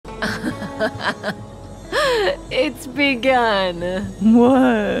It's begun.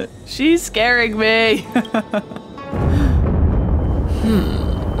 What? She's scaring me.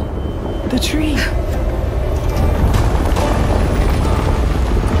 The tree.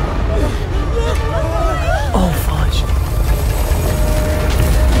 Oh, fudge.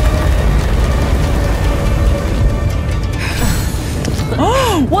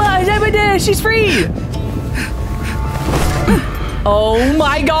 Oh, what? I did it! She's free! Oh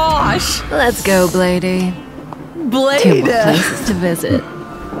my gosh! Let's go, Blady. Blade! 2 more places to visit.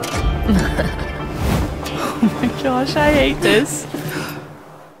 Oh my gosh, I hate this.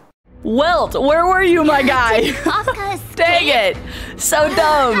 Welt, where were you, my guy? Kafka Dang it! So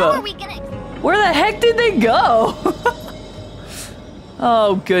dumb! How are we gonna... Where the heck did they go?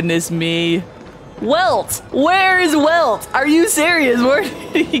 Oh, goodness me. Welt! Where is Welt? Are you serious? Where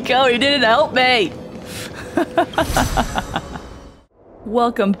did he go? He didn't help me.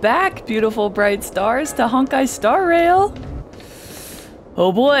 Welcome back, beautiful bright stars, to Honkai Star Rail.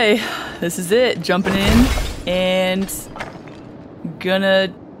 Oh boy, this is it. Jumping in and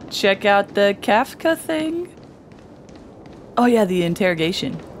gonna check out the Kafka thing. Oh yeah, the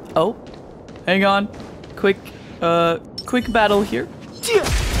interrogation. Oh, hang on. Quick battle here.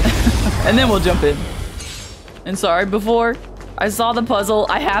 And then we'll jump in. And sorry, before I saw the puzzle,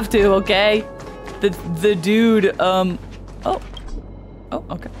 I have to, okay? The dude, oh,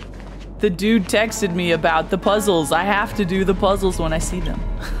 okay. The dude texted me about the puzzles. I have to do the puzzles when I see them.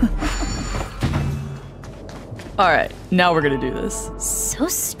 All right, now we're gonna do this. So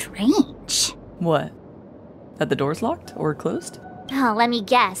strange. What? That the door's locked or closed? Oh, let me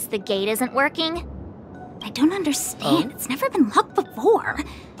guess. The gate isn't working? I don't understand. It's never been locked before.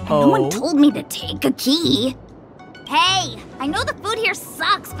 And no one told me to take a key. Hey, I know the food here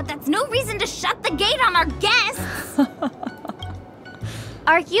sucks, but that's no reason to shut the gate on our guests.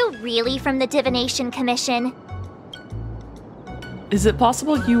 Are you really from the Divination Commission? Is it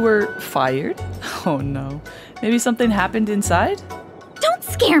possible you were fired? Oh no. Maybe something happened inside? Don't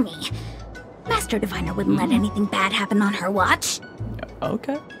scare me. Master Diviner wouldn't let anything bad happen on her watch.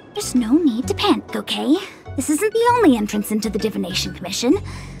 Okay. There's no need to panic, okay? This isn't the only entrance into the Divination Commission.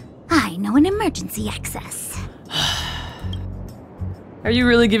 I know an emergency access. Are you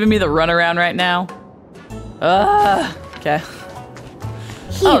really giving me the runaround right now? Okay.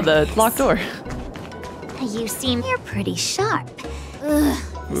 Oh, the locked door. You seem you're pretty sharp. Ugh,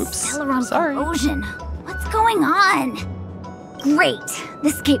 Oops. Stellarons Sorry. erosion. What's going on? Great.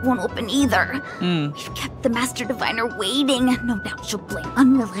 This gate won't open either. You've kept the Master Diviner waiting. No doubt she'll blame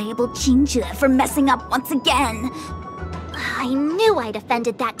unreliable Chinchilla for messing up once again. I knew I'd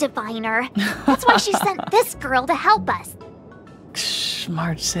offended that Diviner. That's why she sent this girl to help us. Shh,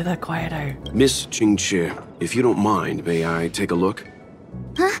 Marge, say that quieter. Miss Qingqi, if you don't mind, may I take a look?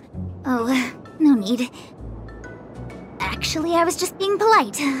 Huh? Oh, no need. Actually, I was just being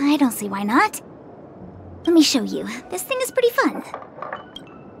polite. I don't see why not. Let me show you. This thing is pretty fun.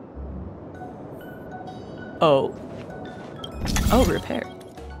 Oh. Oh, repair.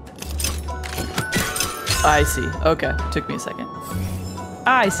 I see. Okay. Took me a second.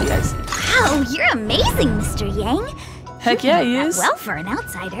 I see. Wow, you're amazing, Mr. Yang. Heck yeah, he is. Well, for an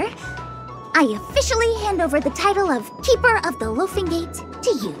outsider. I officially hand over the title of Keeper of the Loafing Gate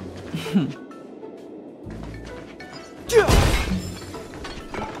to you.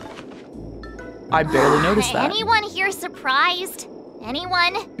 I barely noticed that. Anyone here surprised?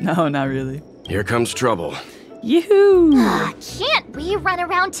 Anyone? No, not really. Here comes trouble. Yoo-hoo! Can't we run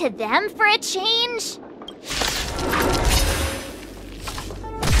around to them for a change?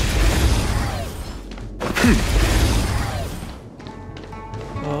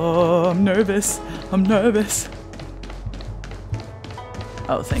 Oh, I'm nervous. I'm nervous.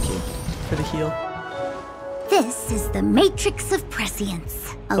 Oh, thank you for the heal. This is the Matrix of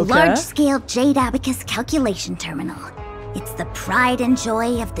Prescience, a Okay. large-scale Jade Abacus calculation terminal. It's the pride and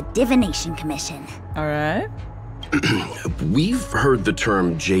joy of the Divination Commission. All right. We've heard the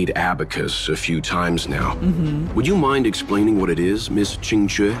term Jade Abacus a few times now. Would you mind explaining what it is, Miss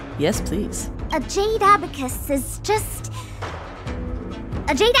Qingqi? Yes, please. A Jade Abacus is just...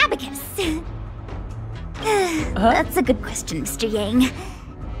 a Jade Abacus. That's a good question, Mr. Yang.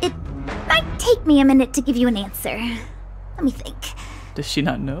 It might take me a minute to give you an answer. Let me think. Does she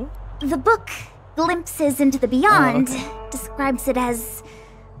not know? The book, Glimpses into the Beyond, describes it as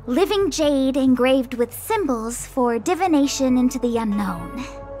living jade engraved with symbols for divination into the unknown.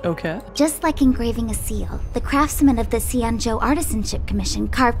 Okay. Just like engraving a seal, the craftsmen of the Xianzhou Artisanship Commission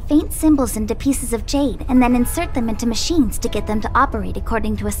carve faint symbols into pieces of jade and then insert them into machines to get them to operate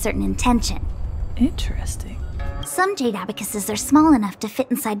according to a certain intention. Interesting. Some jade abacuses are small enough to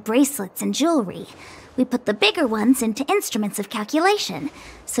fit inside bracelets and jewelry. We put the bigger ones into instruments of calculation,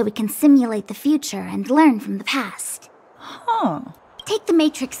 so we can simulate the future and learn from the past. Huh. Take the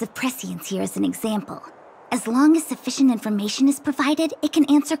matrix of prescience here as an example. As long as sufficient information is provided, it can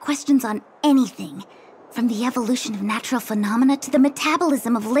answer questions on anything, from the evolution of natural phenomena to the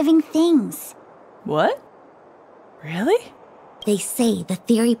metabolism of living things. What? Really? They say the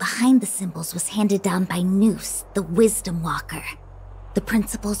theory behind the symbols was handed down by Nous, the Wisdom Walker. The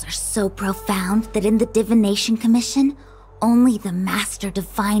principles are so profound that in the Divination Commission, only the Master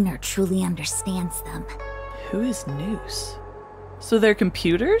Diviner truly understands them. Who is Nous? So they're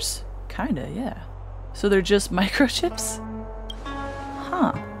computers? Kinda, yeah. So they're just microchips?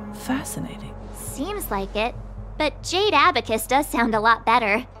 Huh. Fascinating. Seems like it. But Jade Abacus does sound a lot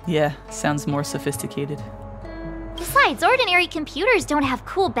better. Yeah, sounds more sophisticated. Besides, ordinary computers don't have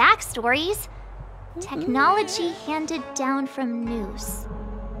cool backstories. Technology handed down from Nous.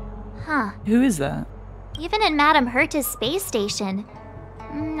 Huh. Who is that? Even in Madame Herta's space station,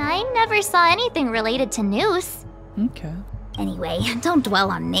 I never saw anything related to Nous. Okay. Anyway, don't dwell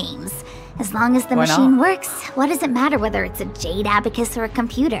on names. As long as the Why machine not? works, what does it matter whether it's a Jade Abacus or a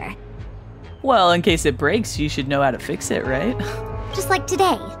computer? Well, in case it breaks, you should know how to fix it, right? Just like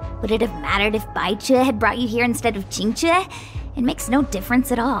today. Would it have mattered if Baichue had brought you here instead of Qingchue? It makes no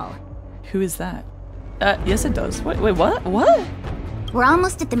difference at all. Who is that? Yes it does. Wait, what? What? We're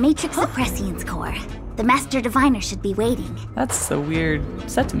almost at the Matrix of Prescience core. The Master Diviner should be waiting. That's a weird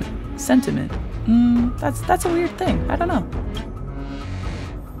sentiment. That's a weird thing. I don't know.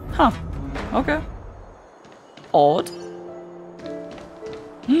 Huh. Okay. Odd.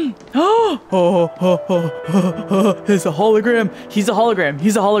 Oh, it's a hologram. He's a hologram.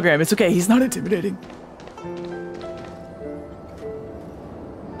 He's a hologram. It's okay. He's not intimidating.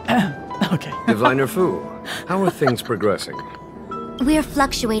 Okay. Diviner Fu, how are things progressing? We're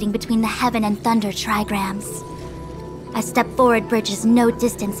fluctuating between the heaven and thunder trigrams. A step forward bridges no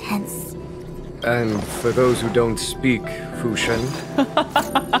distance hence. And for those who don't speak Fushen,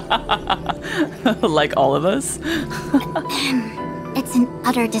 Like all of us. It's an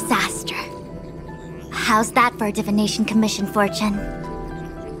utter disaster. How's that for a Divination Commission fortune?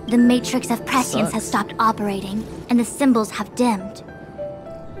 The Matrix of Prescience has stopped operating, and the symbols have dimmed.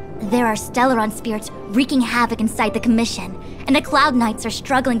 There are Stellaron spirits wreaking havoc inside the Commission, and the Cloud Knights are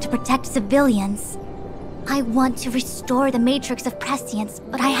struggling to protect civilians. I want to restore the Matrix of Prescience,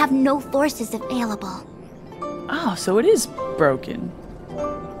 but I have no forces available. Oh, so it is broken.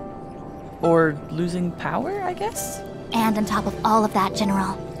 Or losing power, I guess? And on top of all of that,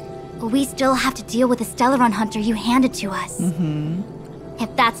 General, we still have to deal with the Stellaron hunter you handed to us.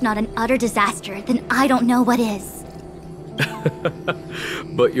 If that's not an utter disaster, then I don't know what is.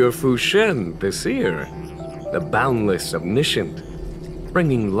 but your Fushen, the seer, the boundless, omniscient.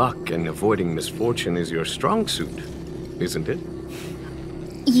 Bringing luck and avoiding misfortune is your strong suit, isn't it?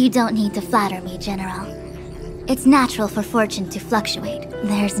 You don't need to flatter me, General. It's natural for fortune to fluctuate.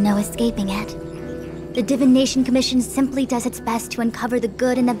 There's no escaping it. The Divination Commission simply does its best to uncover the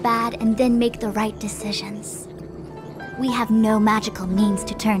good and the bad and then make the right decisions. We have no magical means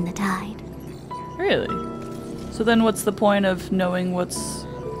to turn the tide. Really? So then what's the point of knowing what's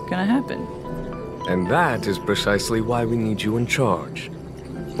gonna happen? And that is precisely why we need you in charge.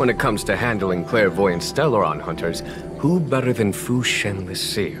 When it comes to handling clairvoyant Stellaron hunters, who better than Fushen the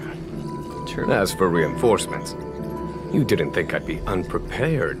Seer? True. As for reinforcements, you didn't think I'd be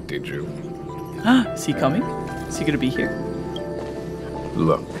unprepared, did you? Is he coming? Is he gonna be here?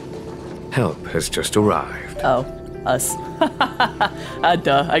 Look, help has just arrived. Oh, us.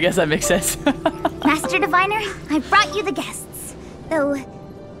 Duh. I guess that makes sense. Master Diviner, I brought you the guests. Though,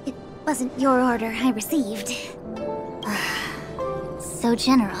 it wasn't your order I received. So,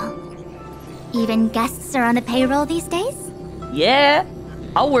 General, even guests are on the payroll these days? Yeah,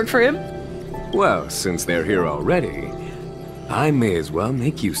 I'll work for him. Well, since they're here already, I may as well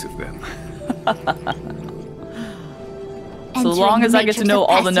make use of them. So long as I get to know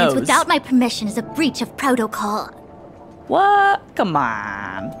all the no's. Without my permission is a breach of protocol. What? Come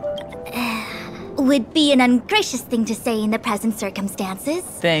on. Would be an ungracious thing to say in the present circumstances.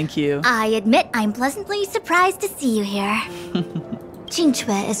 Thank you. I admit I'm pleasantly surprised to see you here.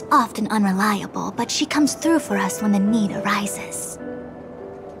 Qingchue is often unreliable, but she comes through for us when the need arises.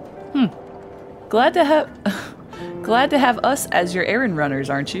 Glad to have us as your errand runners,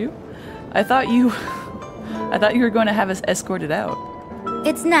 aren't you? I thought you were going to have us escorted out.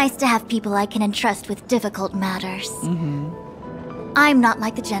 It's nice to have people I can entrust with difficult matters. I'm not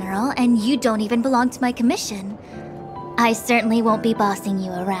like the General, and you don't even belong to my commission. I certainly won't be bossing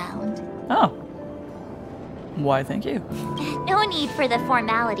you around. Oh. Why, thank you. No need for the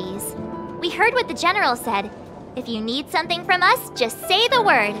formalities. We heard what the general said. If you need something from us, just say the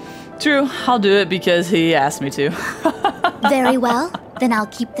word. True, I'll do it because he asked me to. Very well, then I'll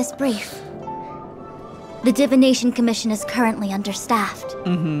keep this brief. The Divination Commission is currently understaffed.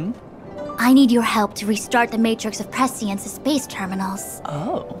 I need your help to restart the Matrix of Prescience space terminals.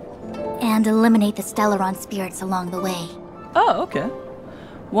 Oh. And eliminate the Stellaron spirits along the way. Oh, okay.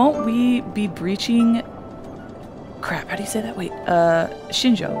 Won't we be breaching... Crap, how do you say that? Wait,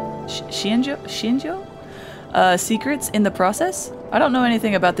 Shinjo? Secrets in the process? I don't know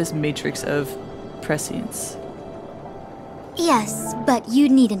anything about this Matrix of Prescience. Yes, but you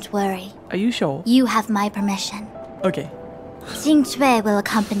needn't worry. Are you sure? You have my permission. Okay. Xing Chui will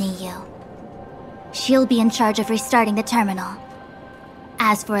accompany you. She'll be in charge of restarting the terminal.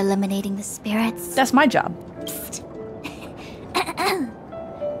 As for eliminating the spirits... That's my job.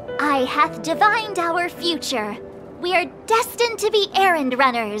 I hath divined our future. We are destined to be errand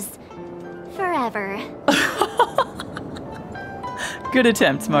runners. Forever. Good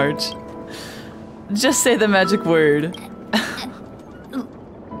attempt, Marge. Just say the magic word.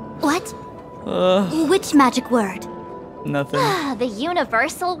 What? Which magic word? Nothing. The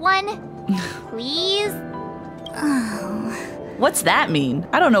universal one? Please? What's that mean?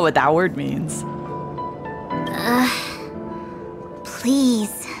 I don't know what that word means.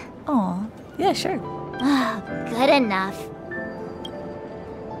 Please. Aw, yeah, sure. Good enough.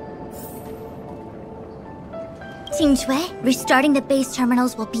 Xing Chui, restarting the base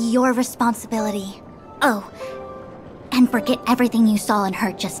terminals will be your responsibility. Oh, and forget everything you saw and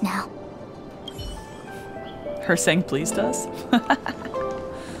heard just now. Her saying please does?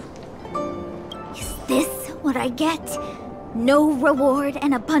 Is this what I get? No reward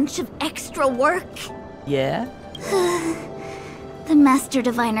and a bunch of extra work? Yeah? The Master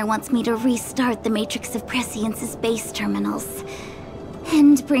Diviner wants me to restart the Matrix of Prescience's base terminals.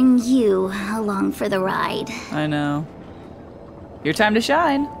 And bring you along for the ride. I know. Your time to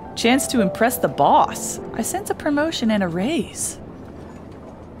shine. Chance to impress the boss. I sense a promotion and a raise.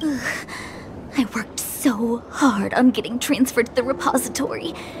 I worked so hard on getting transferred to the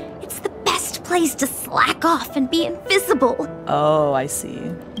repository. It's the best place to slack off and be invisible. Oh, I see.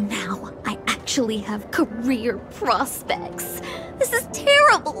 Now I actually have career prospects. This is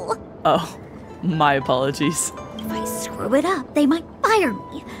terrible. Oh, my apologies. If I screw it up, they might fire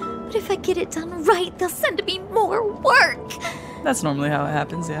me. But if I get it done right, they'll send me more work. That's normally how it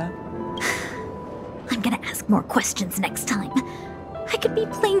happens, yeah. I'm gonna ask more questions next time. I could be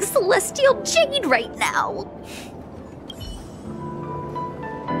playing Celestial Jade right now.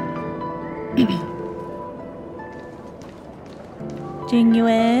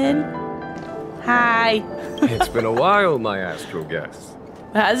 Genuine. Hi. It's been a while, my astral guest.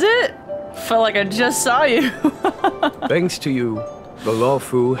 Has it? Felt like I just saw you. Thanks to you, the Law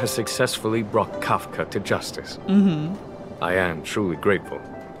Fu has successfully brought Kafka to justice. I am truly grateful.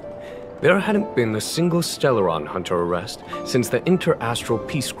 There hadn't been a single Stellaron hunter arrest since the Interastral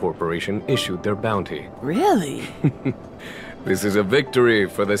Peace Corporation issued their bounty. Really? This is a victory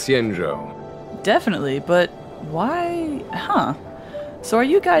for the Xianzhou. Definitely, but why? Huh. So are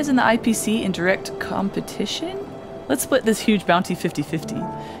you guys in the IPC in direct competition? Let's split this huge bounty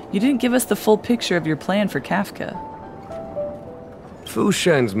 50-50. You didn't give us the full picture of your plan for Kafka. Fu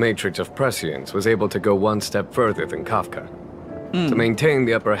Shen's Matrix of Prescience was able to go one step further than Kafka. To maintain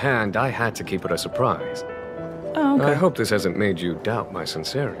the upper hand, I had to keep it a surprise. Oh, okay. I hope this hasn't made you doubt my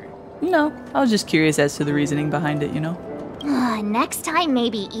sincerity. No, I was just curious as to the reasoning behind it, you know? Next time,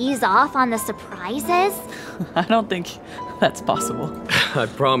 maybe ease off on the surprises? I don't think that's possible. I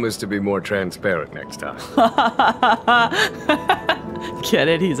promise to be more transparent next time. Get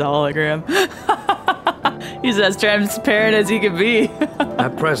it? He's a hologram. He's as transparent as he can be.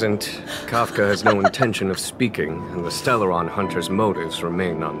 At present, Kafka has no intention of speaking, and the Stellaron hunter's motives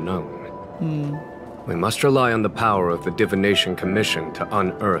remain unknown. We must rely on the power of the Divination Commission to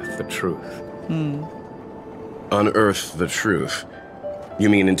unearth the truth. Unearth the truth? You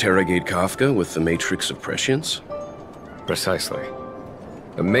mean interrogate Kafka with the Matrix of Prescience? Precisely.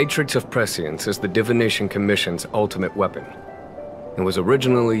 The Matrix of Prescience is the Divination Commission's ultimate weapon. It was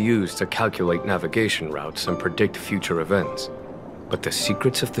originally used to calculate navigation routes and predict future events. But the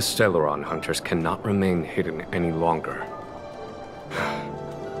secrets of the Stellaron hunters cannot remain hidden any longer.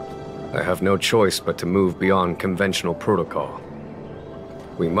 I have no choice but to move beyond conventional protocol.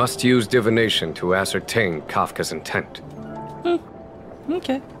 We must use divination to ascertain Kafka's intent.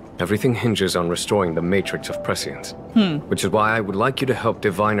 Okay. Everything hinges on restoring the Matrix of Prescience, which is why I would like you to help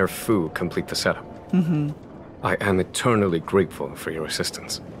Diviner Fu complete the setup. I am eternally grateful for your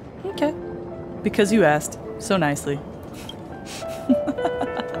assistance. Okay. Because you asked. So nicely.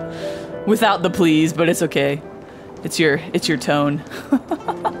 Without the please, but it's okay. It's your tone.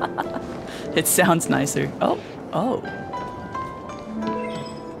 It sounds nicer. Oh.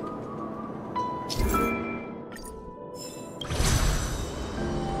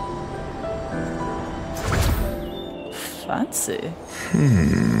 Fancy.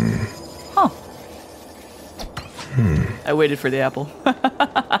 Huh. I waited for the apple.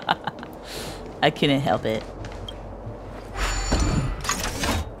 I couldn't help it.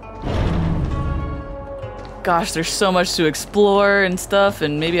 Gosh, there's so much to explore and stuff,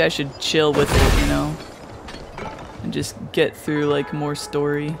 and maybe I should chill with it, you know? And just get through, like, more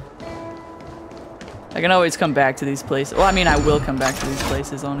story. I can always come back to these places. Well, I mean, I will come back to these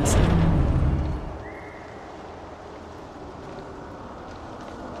places, honestly.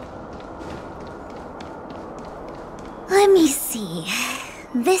 Let me see.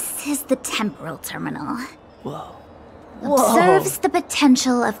 This is the temporal terminal. Whoa. Observes the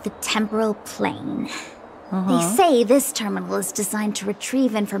potential of the temporal plane. They say this terminal is designed to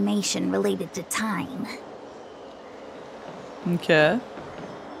retrieve information related to time. Okay.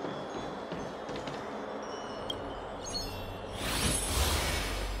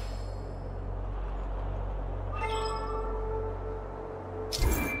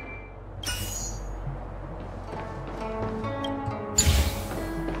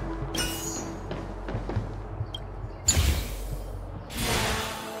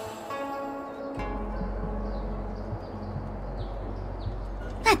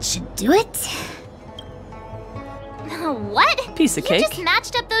 That should do it. What? Piece of cake. You just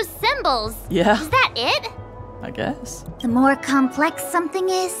matched up those symbols. Yeah. Is that it? I guess. The more complex something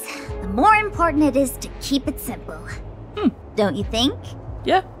is, the more important it is to keep it simple. Don't you think?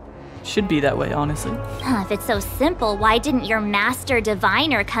 Yeah. Should be that way, honestly. If it's so simple, why didn't your master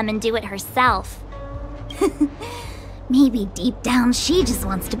diviner come and do it herself? Maybe deep down she just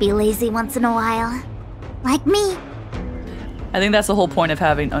wants to be lazy once in a while. Like me. I think that's the whole point of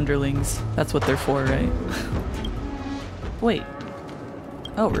having underlings. That's what they're for, right? Wait.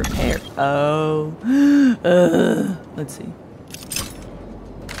 Oh, repair. Oh. Let's see.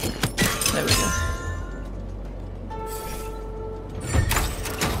 There we go.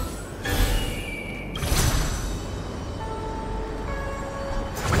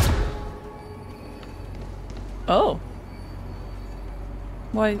 Oh.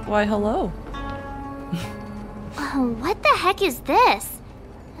 Why hello? What the heck is this?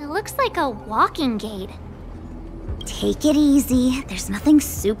 It looks like a walking gate. Take it easy. There's nothing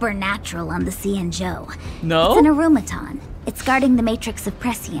supernatural on the Cianzhou. No? It's an aromaton. It's guarding the matrix of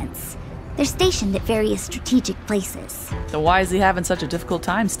prescience. They're stationed at various strategic places. Then why is he having such a difficult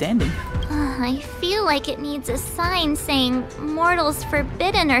time standing? I feel like it needs a sign saying mortals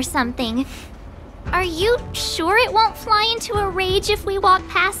forbidden or something. Are you sure it won't fly into a rage if we walk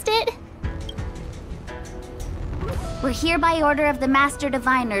past it? We're here by order of the Master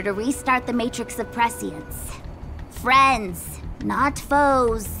Diviner to restart the Matrix of Prescience. Friends, not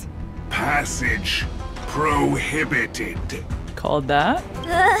foes. Passage prohibited. Called that?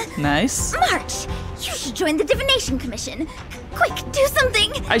 Nice. March! You should join the Divination Commission. Quick, do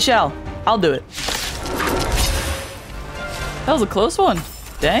something! I shall. I'll do it. That was a close one.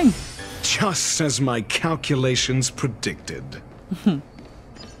 Dang. Just as my calculations predicted.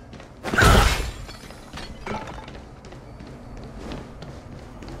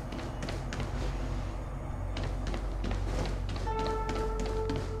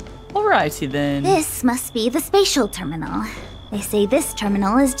 Alrighty then. This must be the spatial terminal. They say this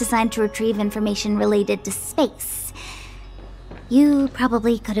terminal is designed to retrieve information related to space. You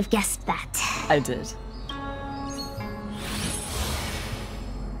probably could have guessed that. I did.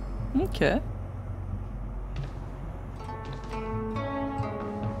 Okay.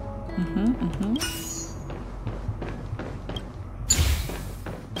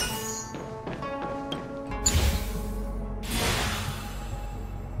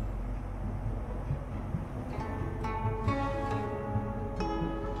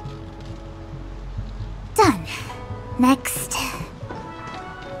 Done. Next.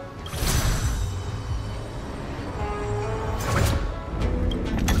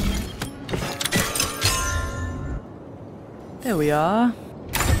 There we are.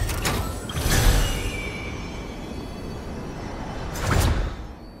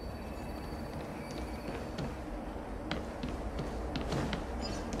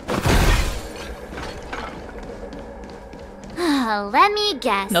 Let me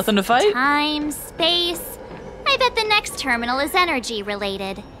guess. Nothing to fight? Time, space. I bet the next terminal is energy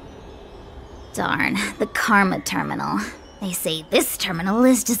related. Darn, the Karma terminal. They say this terminal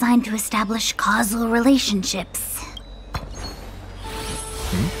is designed to establish causal relationships.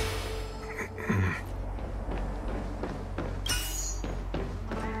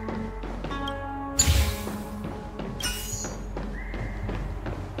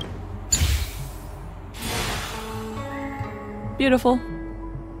 Beautiful.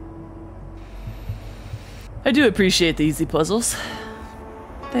 I do appreciate the easy puzzles.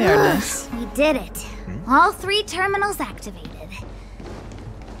 They are nice. We did it. All 3 terminals activated.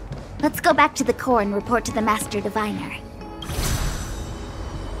 Let's go back to the core and report to the Master Diviner.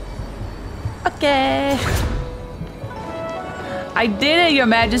 Okay. I did it, Your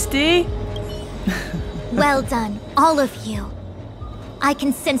Majesty. Well done, all of you. I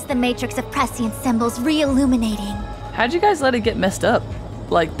can sense the matrix of prescient symbols re-illuminating. How'd you guys let it get messed up?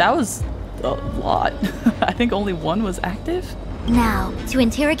 Like, that was a lot. I think only 1 was active? Now, to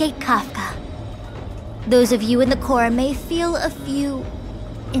interrogate Kafka. Those of you in the core may feel a few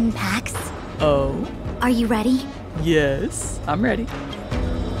impacts. Oh. Are you ready? Yes, I'm ready.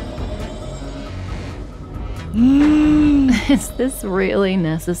 Is this really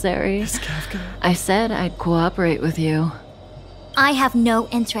necessary? Yes, Kafka. I said I'd cooperate with you. I have no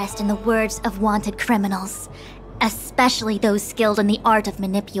interest in the words of wanted criminals, especially those skilled in the art of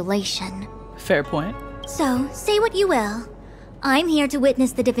manipulation. Fair point. So, say what you will. I'm here to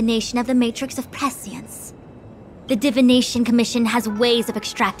witness the divination of the Matrix of Prescience. The Divination Commission has ways of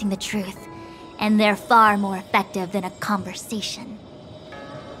extracting the truth, and they're far more effective than a conversation.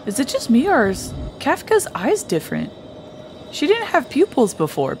 Is it just me, or is Kafka's eyes different? She didn't have pupils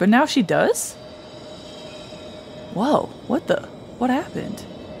before, but now she does? Whoa, what happened?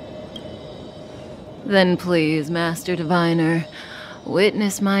 Then please, Master Diviner,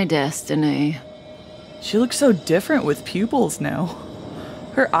 witness my destiny. She looks so different with pupils now.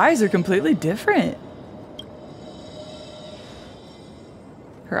 Her eyes are completely different.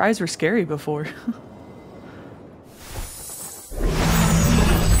 Her eyes were scary before.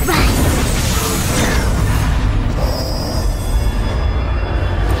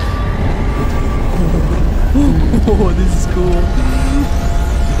 Oh, this is cool.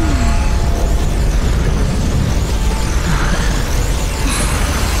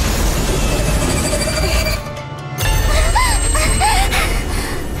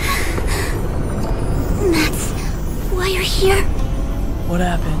 Here? What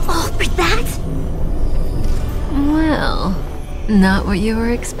happened? All for that? Well, not what you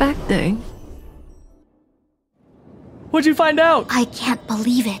were expecting. What'd you find out? I can't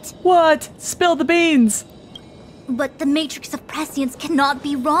believe it. What? Spill the beans. But the Matrix of Prescience cannot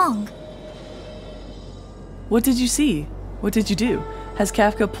be wrong. What did you see? What did you do? Has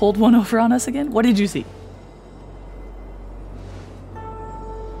Kafka pulled one over on us again? What did you see?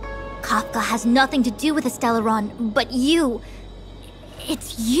 Kafka has nothing to do with the Stellaron, but you.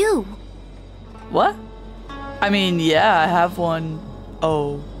 It's you. What? I mean, yeah, I have one.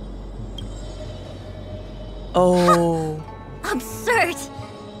 Oh. Oh. Absurd.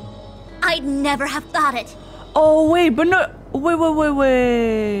 I'd never have thought it. Oh, wait, but no.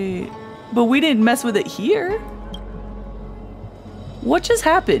 Wait. But we didn't mess with it here. What just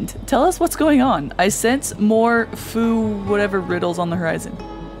happened? Tell us what's going on. I sense more whatever riddles on the horizon.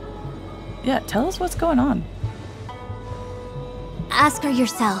 Yeah, tell us what's going on. Ask her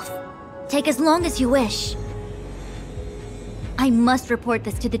yourself. Take as long as you wish. I must report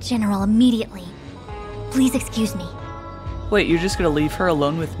this to the General immediately. Please excuse me. Wait, you're just gonna leave her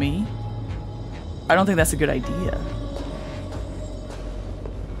alone with me? I don't think that's a good idea.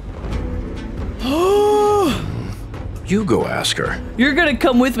 You go ask her. You're gonna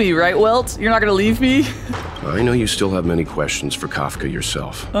come with me, right, Welt? You're not gonna leave me? I know you still have many questions for Kafka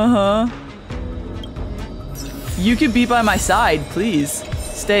yourself. Uh-huh. You can be by my side, please.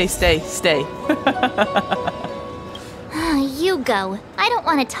 Stay. You go. I don't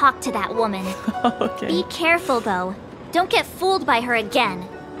want to talk to that woman. Okay. Be careful, though. Don't get fooled by her again.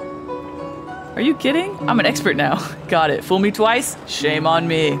 Are you kidding? I'm an expert now. Got it. Fool me twice? Shame on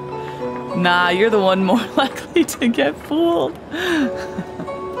me. Nah, you're the one more likely to get fooled.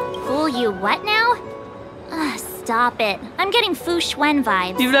 Fool you what now? Stop it. I'm getting Fu Xuan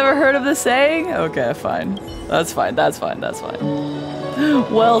vibes. You've never heard of the saying? Okay, fine. That's fine.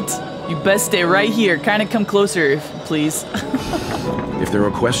 Welt, you best stay right here. Kinda come closer, please. If there are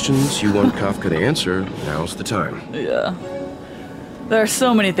questions you want Kafka to answer, now's the time. Yeah. There are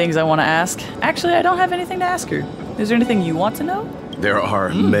so many things I want to ask. Actually, I don't have anything to ask her. Is there anything you want to know? There are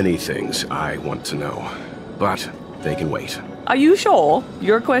many things I want to know, but they can wait. Are you sure?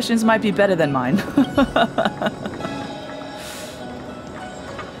 Your questions might be better than mine.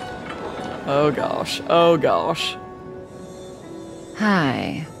 Oh gosh.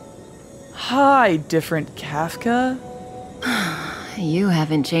 Hi. Hi, different Kafka. You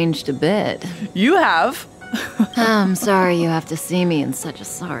haven't changed a bit. You have. I'm sorry you have to see me in such a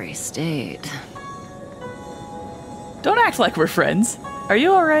sorry state. Don't act like we're friends. Are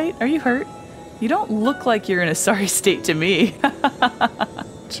you alright? Are you hurt? You don't look like you're in a sorry state to me.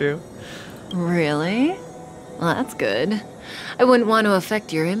 True. Really? Well, that's good. I wouldn't want to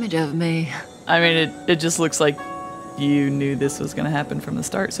affect your image of me. I mean, it just looks like you knew this was going to happen from the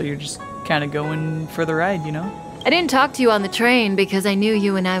start, so you're just kind of going for the ride, you know? I didn't talk to you on the train because I knew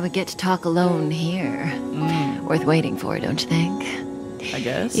you and I would get to talk alone here. Worth waiting for, don't you think? I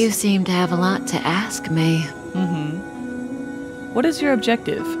guess. You seem to have a lot to ask me. What is your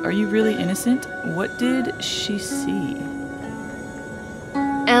objective? Are you really innocent? What did she see?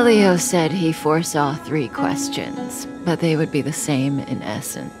 Elio said he foresaw 3 questions, but they would be the same in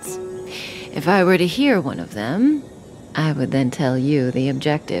essence. If I were to hear one of them, I would then tell you the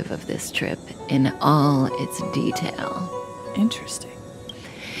objective of this trip in all its detail. Interesting.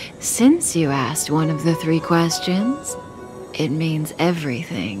 Since you asked one of the 3 questions, it means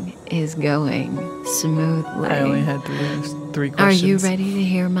everything is going smoothly. I only had 3 questions. Are you ready to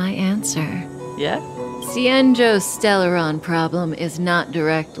hear my answer? Yeah? Cienjo's Stellaron problem is not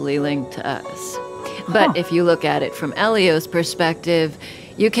directly linked to us. But if you look at it from Elio's perspective,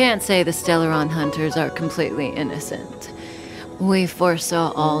 you can't say the Stellaron hunters are completely innocent. We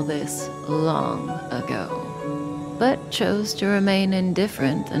foresaw all this long ago, but chose to remain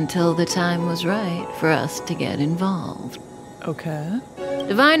indifferent until the time was right for us to get involved. Okay.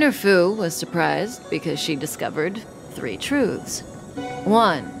 Diviner Fu was surprised because she discovered 3 truths.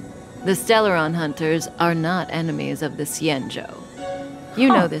 1. The Stellaron hunters are not enemies of the Cienjo. You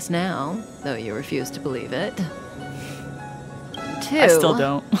know this now, though you refuse to believe it. 2. I still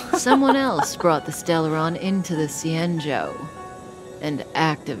don't. Someone else brought the Stellaron into the Cienjo and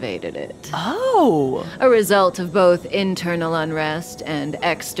activated it. Oh! A result of both internal unrest and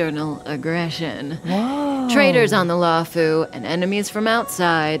external aggression. Whoa. Traitors on the Luofu and enemies from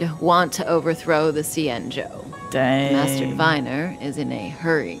outside want to overthrow the Cienjo. Dang. Master Diviner is in a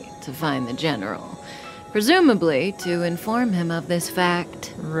hurry to find the general, presumably to inform him of this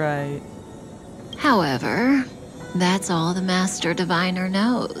fact. Right. However, that's all the Master Diviner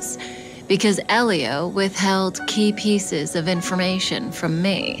knows, because Elio withheld key pieces of information from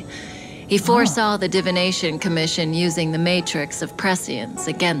me. He foresaw the Divination Commission using the Matrix of Prescience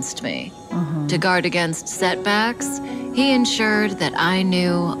against me. To guard against setbacks, he ensured that I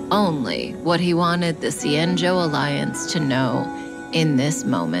knew only what he wanted the Cienjo Alliance to know in this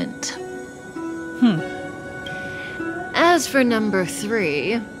moment. As for number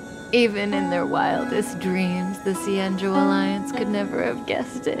 3, even in their wildest dreams, the Cienjo Alliance could never have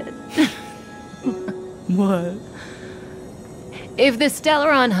guessed it. What? If the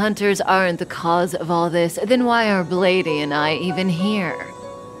Stellaron hunters aren't the cause of all this, then why are Blady and I even here?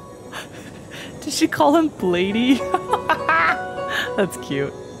 Did she call him Blady? That's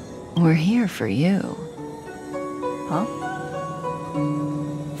cute. We're here for you. Huh?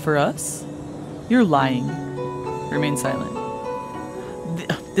 For us? You're lying. Remain silent.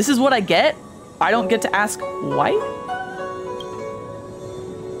 This is what I get? I don't get to ask why?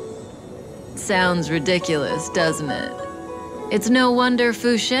 Sounds ridiculous, doesn't it? It's no wonder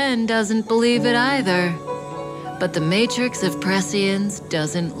Fu Shen doesn't believe it either. But the Matrix of Prescience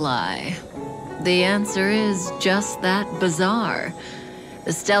doesn't lie. The answer is just that bizarre.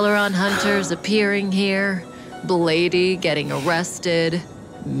 The Stellaron hunters appearing here, Blady getting arrested,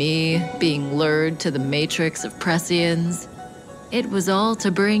 me being lured to the Matrix of Prescience. It was all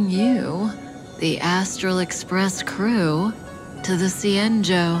to bring you, the Astral Express crew, to the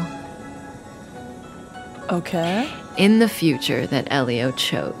Cienjo. Okay. In the future that Elio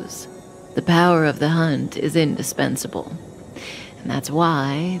chose, the power of the hunt is indispensable. And that's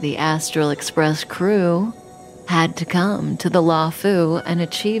why the Astral Express crew had to come to the Luofu and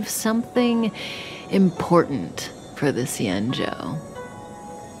achieve something important for the Cienjo.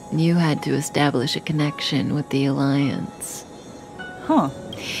 You had to establish a connection with the Alliance. Huh.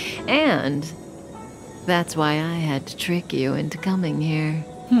 And that's why I had to trick you into coming here.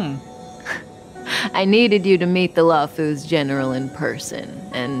 I needed you to meet the Luofu's general in person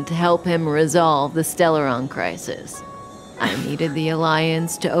and to help him resolve the Stellaron crisis. I needed the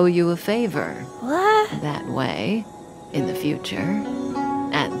Alliance to owe you a favor. What? That way, in the future,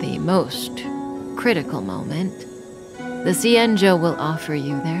 at the most critical moment, the Cienjo will offer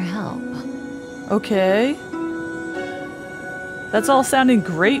you their help. Okay. That's all sounding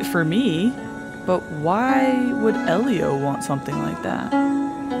great for me, but why would Elio want something like that?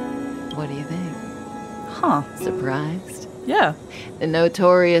 What do you think? Huh. Surprised? Yeah. The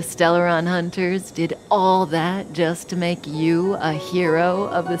notorious Stellaron hunters did all that just to make you a hero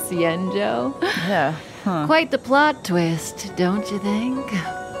of the Xianzhou. Yeah. Huh. Quite the plot twist, don't you think?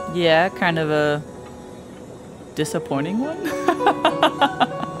 Yeah, kind of a disappointing one.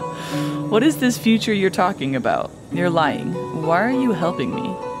 What is this future you're talking about? You're lying. Why are you helping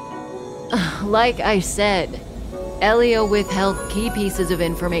me? Like I said, Elio withheld key pieces of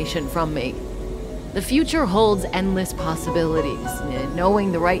information from me. The future holds endless possibilities.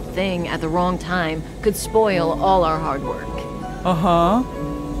 Knowing the right thing at the wrong time could spoil all our hard work. Uh-huh.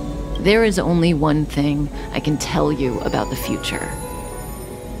 There is only one thing I can tell you about the future.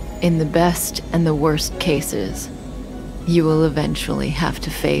 In the best and the worst cases, you will eventually have to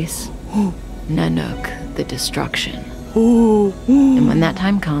face Nanook, the destruction. And when that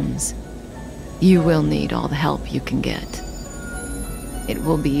time comes, you will need all the help you can get. It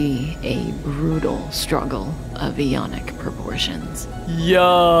will be a brutal struggle of Aeonic proportions.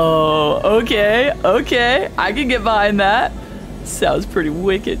 Yo, okay. I can get behind that. Sounds pretty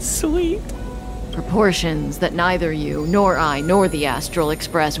wicked sweet. Proportions that neither you, nor I, nor the Astral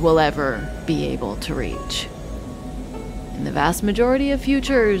Express will ever be able to reach. In the vast majority of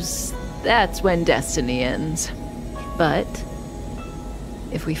futures, that's when destiny ends. But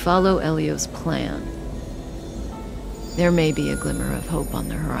if we follow Elio's plan, there may be a glimmer of hope on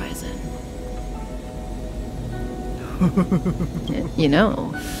the horizon. You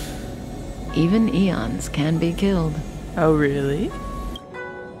know, even Aeons can be killed. Oh, really?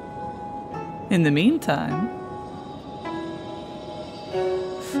 In the meantime...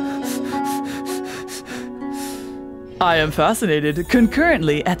 I am fascinated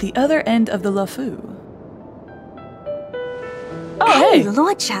concurrently at the other end of the LeFou. Oh, hey!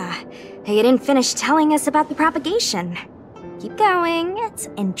 Lorcha, you didn't finish telling us about the propagation. Keep going, it's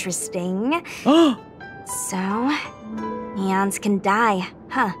interesting. So, Aeons can die,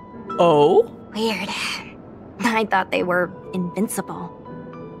 huh? Oh? Weird. I thought they were invincible.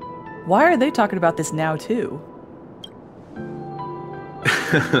 Why are they talking about this now, too?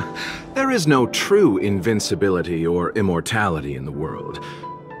 There is no true invincibility or immortality in the world.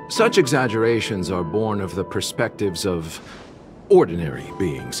 Such exaggerations are born of the perspectives of ordinary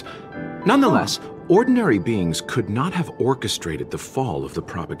beings. Nonetheless, ordinary beings could not have orchestrated the fall of the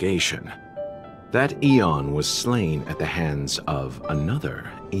propagation. That Aeon was slain at the hands of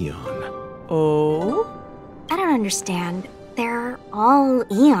another Aeon. Oh? I don't understand. They're all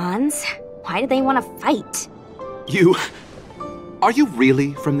Aeons. Why do they want to fight? Are you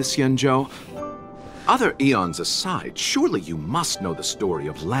really from the Xianzhou? Other Aeons aside, surely you must know the story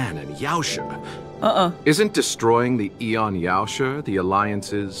of Lan and Yaoshe. Isn't destroying the Aeon Yaoshe the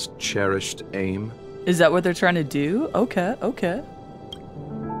Alliance's cherished aim? Is that what they're trying to do? Okay.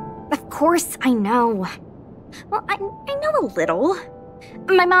 Of course I know. Well, I know a little.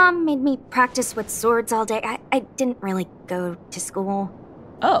 My mom made me practice with swords all day. I didn't really go to school.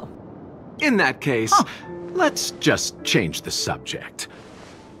 Oh. In that case, let's just change the subject.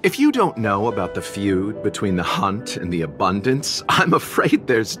 If you don't know about the feud between the Hunt and the Abundance, I'm afraid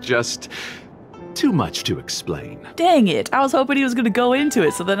there's just too much to explain. Dang it. I was hoping he was going to go into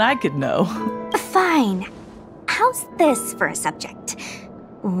it so then I could know. Fine. How's this for a subject?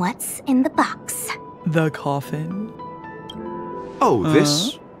 What's in the box? The coffin. Oh,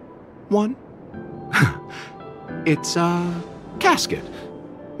 this one? It's a casket,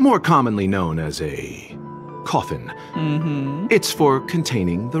 more commonly known as a coffin. It's for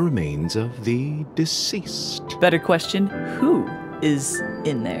containing the remains of the deceased. Better question, who is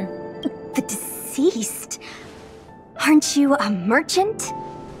in there? The deceased? Aren't you a merchant?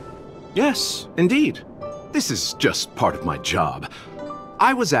 Yes, indeed. This is just part of my job.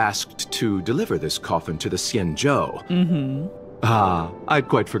 I was asked to deliver this coffin to the Xianzhou. I'd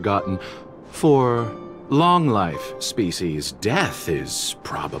quite forgotten. For long life species, death is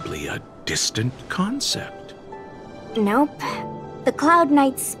probably a distant concept. Nope. The Cloud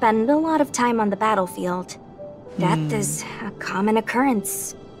Knights spend a lot of time on the battlefield. Death is a common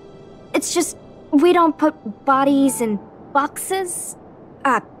occurrence. It's just, we don't put bodies in boxes.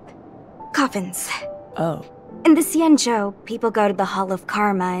 Coffins. Oh. In the Xianzhou, people go to the Hall of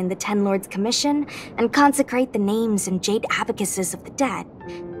Karma in the Ten Lords Commission and consecrate the names and jade abacuses of the dead.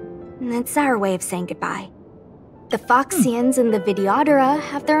 It's our way of saying goodbye. The Foxians and the Videodora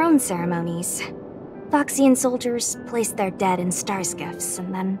have their own ceremonies. Foxian soldiers place their dead in star skiffs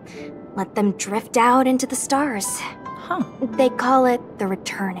and then let them drift out into the stars. They call it the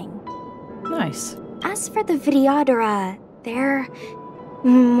returning. Nice. As for the Videodora, they're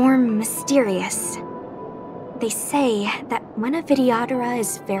more mysterious. They say that when a Videodora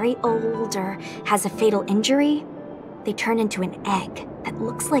is very old or has a fatal injury, they turn into an egg that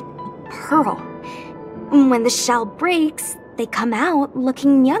looks like a pearl. When the shell breaks, they come out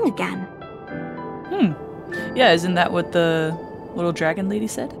looking young again. Yeah, isn't that what the little dragon lady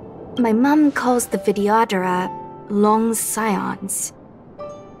said? My mom calls the Vidyadhara long scions.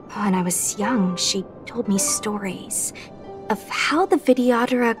 When I was young, she told me stories of how the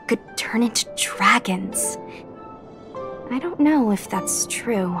Vidyadhara could turn into dragons. I don't know if that's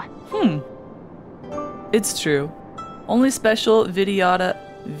true. It's true. Only special Vidyadhara,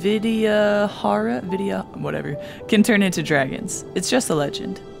 whatever, can turn into dragons. It's just a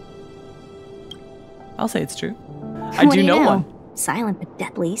legend. I'll say it's true. I do know one. Silent but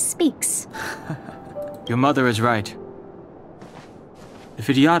deadly speaks. Your mother is right. The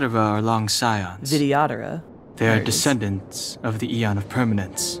Vidyadhara are long scions. Vidyadhara? They are descendants of the Aeon of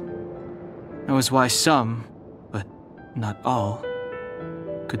Permanence. That was why some, but not all,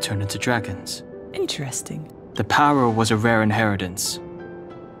 could turn into dragons. Interesting. The power was a rare inheritance,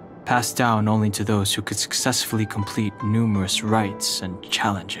 passed down only to those who could successfully complete numerous rites and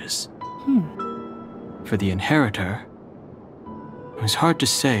challenges. For the inheritor, it was hard to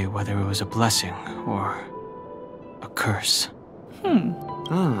say whether it was a blessing or a curse.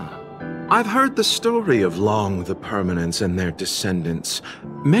 I've heard the story of Long the Permanence and their descendants.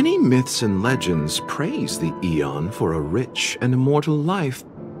 Many myths and legends praise the Aeon for a rich and immortal life.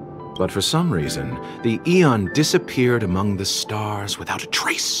 But for some reason, the Aeon disappeared among the stars without a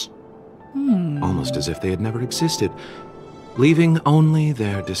trace. Almost as if they had never existed, leaving only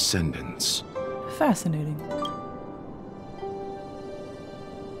their descendants. Fascinating.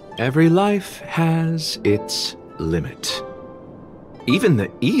 Every life has its limit. Even the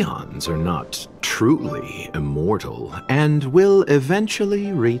Aeons are not truly immortal and will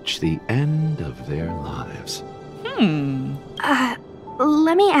eventually reach the end of their lives.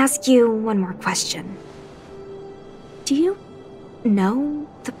 Let me ask you one more question. Do you know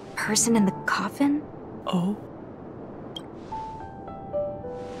the person in the coffin? Oh.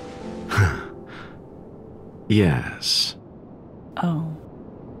 Yes. Oh.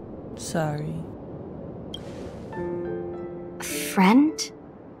 Sorry. Friend?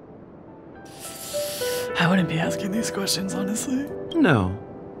 I wouldn't be asking these questions, honestly. No.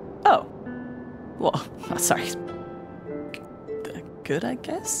 Oh. Well, sorry. Good, I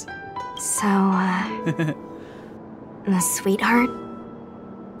guess? So, the sweetheart?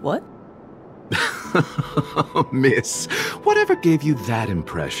 What? Miss, whatever gave you that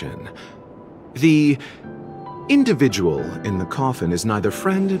impression? The individual in the coffin is neither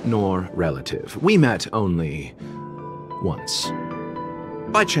friend nor relative. We met only once.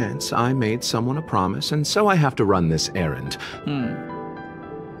 By chance, I made someone a promise, and so I have to run this errand.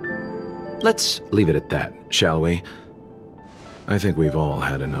 Let's leave it at that, shall we? I think we've all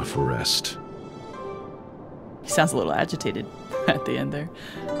had enough rest. He sounds a little agitated at the end there.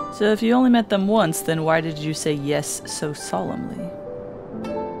 So if you only met them once, then why did you say yes so solemnly?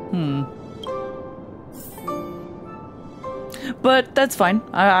 But that's fine.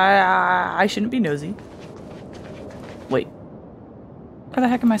 I shouldn't be nosy. Wait. Where the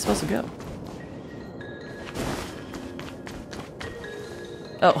heck am I supposed to go?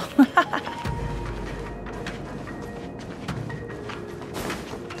 Oh.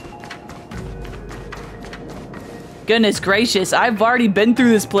 Goodness gracious, I've already been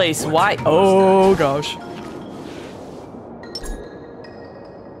through this place. Why? Oh gosh.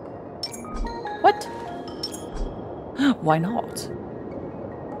 What? Why not?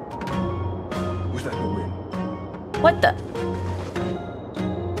 Was that the wind? What the?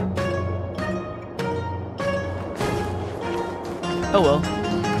 Oh well.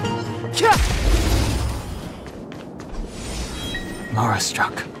 Mara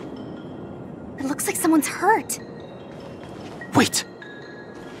struck. It looks like someone's hurt. Wait.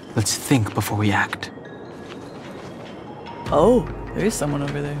 Let's think before we act. Oh, there is someone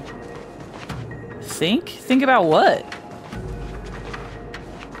over there. Think? Think about what?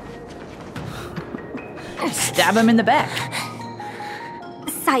 Stab him in the back.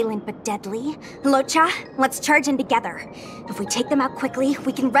 Silent but deadly. Locha, let's charge in together. If we take them out quickly,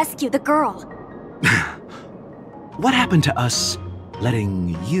 we can rescue the girl. What happened to us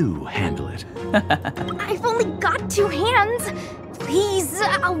letting you handle it? I've only got 2 hands. Please,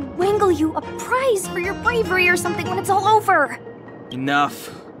 I'll wangle you a prize for your bravery or something when it's all over. Enough.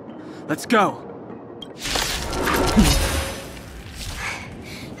 Let's go.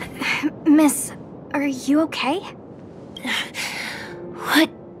 Miss, are you okay? What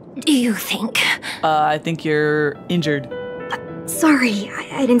do you think? I think you're injured. Sorry,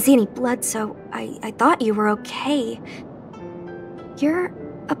 I didn't see any blood, so I thought you were okay. You're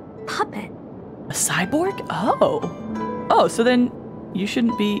a puppet. A cyborg? Oh. Oh, so then you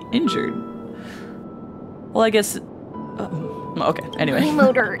shouldn't be injured. Well, I guess... okay, anyway. My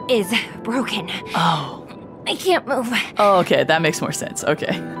motor is broken. Oh. I can't move. Oh, okay, that makes more sense.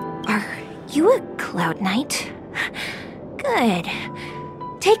 Okay. Are you a Cloud Knight? Good.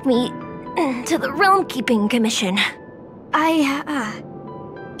 Take me to the Realm Keeping Commission.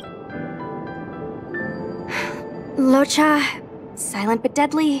 Locha, silent but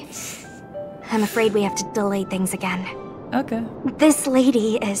deadly. I'm afraid we have to delay things again. Okay. This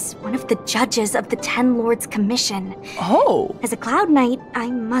lady is one of the judges of the Ten Lords Commission. Oh. As a Cloud Knight,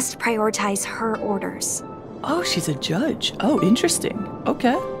 I must prioritize her orders. Oh, she's a judge. Oh, interesting.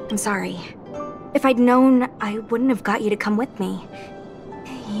 Okay. I'm sorry. If I'd known, I wouldn't have got you to come with me.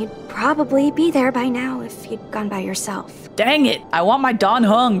 You'd probably be there by now if you'd gone by yourself. Dang it. I want my Dan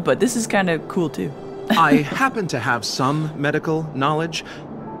Heng, but this is kind of cool too. I happen to have some medical knowledge.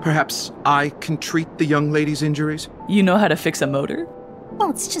 Perhaps I can treat the young lady's injuries? You know how to fix a motor? Well,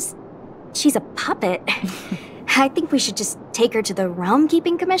 it's just... she's a puppet. I think we should just take her to the Realm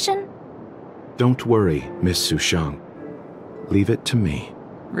Keeping Commission. Don't worry, Miss Sushang. Leave it to me.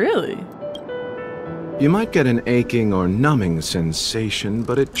 Really? You might get an aching or numbing sensation,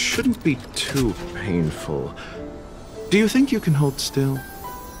 but it shouldn't be too painful. Do you think you can hold still?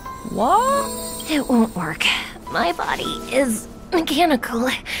 What? It won't work. My body is mechanical,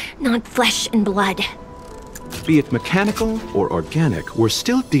 not flesh and blood. Be it mechanical or organic, we're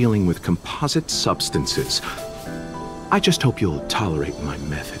still dealing with composite substances. I just hope you'll tolerate my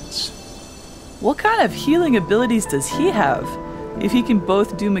methods. What kind of healing abilities does he have if he can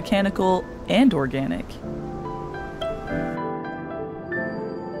both do mechanical and organic?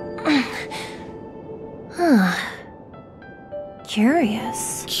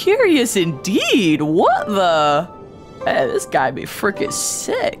 Curious. Curious indeed. What the? Hey, this guy be frickin'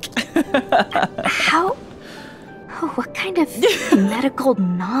 sick. How? Oh, what kind of medical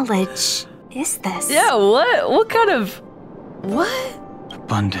knowledge is this? Yeah, what? What kind of... What?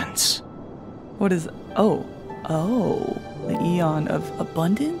 Abundance. What is... Oh. The Aeon of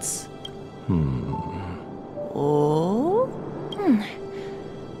Abundance? Oh?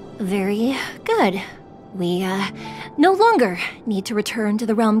 Very good. We, no longer need to return to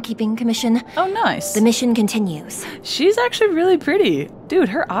the Realm Keeping Commission. Oh, nice. The mission continues. She's actually really pretty. Dude,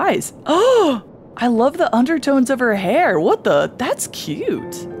 her eyes. Oh! I love the undertones of her hair. What the? That's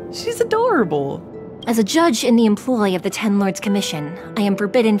cute. She's adorable. As a judge in the employ of the Ten Lords Commission, I am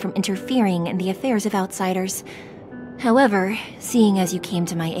forbidden from interfering in the affairs of outsiders. However, seeing as you came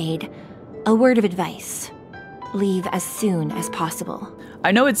to my aid, a word of advice. Leave as soon as possible.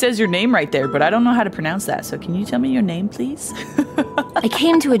 I know it says your name right there, but I don't know how to pronounce that, so can you tell me your name, please? I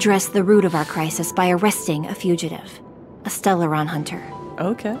came to address the root of our crisis by arresting a fugitive, a Stellaron hunter.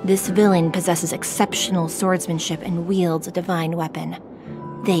 Okay. This villain possesses exceptional swordsmanship and wields a divine weapon.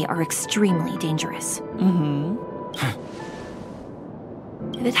 They are extremely dangerous.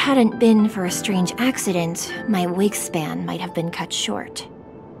 If it hadn't been for a strange accident, my wingspan might have been cut short.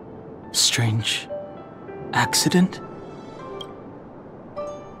 Strange accident?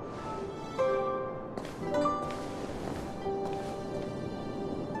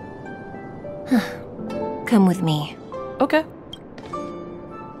 Come with me. Okay.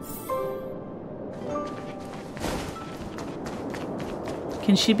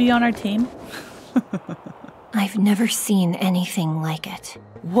 Can she be on our team? I've never seen anything like it.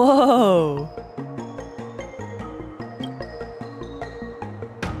 Whoa!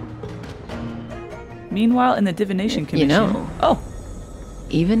 Meanwhile, in the Divination Commission... You know. Oh.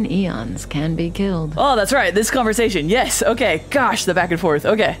 Even Aeons can be killed. Oh, that's right. This conversation. Yes. Okay. Gosh, the back and forth.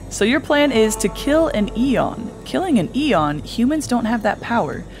 Okay. So your plan is to kill an Aeon. Killing an Aeon, humans don't have that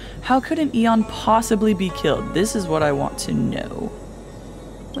power. How could an Aeon possibly be killed? This is what I want to know.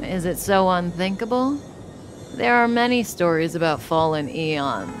 Is it so unthinkable? There are many stories about fallen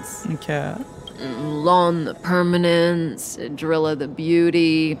Aeons. Okay. Lon the Permanence, Drilla the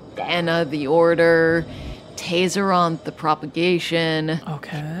Beauty, Anna the Order, Tazeronth the Propagation,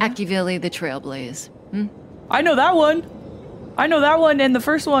 Okay. Akivili the Trailblaze. I know that one. I know that one and the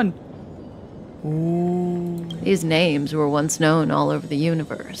first one. Ooh. These names were once known all over the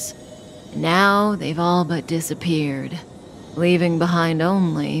universe. Now they've all but disappeared, leaving behind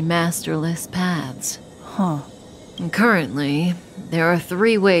only masterless paths. Huh. And currently, there are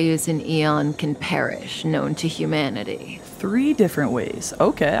 3 ways an Aeon can perish known to humanity. 3 different ways.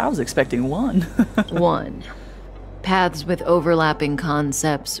 Okay, I was expecting 1. 1. Paths with overlapping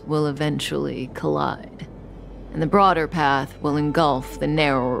concepts will eventually collide, and the broader path will engulf the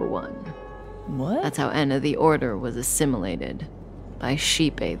narrower one. What? That's how Enna the Order was assimilated by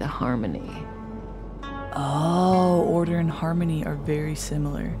Shipe the Harmony. Oh, order and harmony are very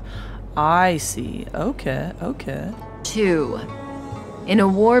similar. I see. Okay, okay. 2. In a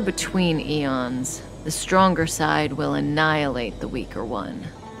war between Aeons, the stronger side will annihilate the weaker one.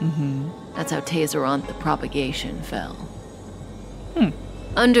 That's how Tazeronth the Propagation fell.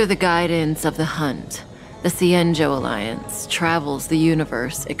 Under the guidance of the Hunt, the Xianzhou Alliance travels the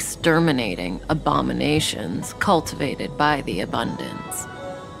universe exterminating abominations cultivated by the Abundance.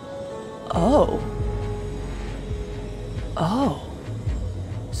 Oh. Oh.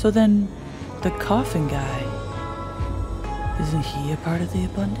 So then, the coffin guy, isn't he a part of the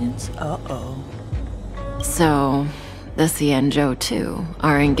Abundance? Uh-oh. So, the Xianzhou too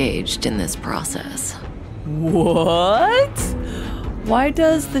are engaged in this process. What? Why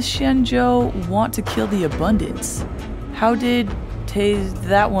does the Xianzhou want to kill the Abundance? How did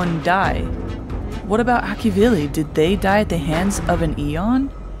that one die? What about Akivili? Did they die at the hands of an Aeon?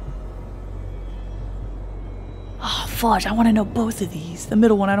 Oh, fudge, I want to know both of these. The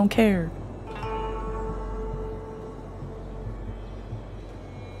middle one, I don't care.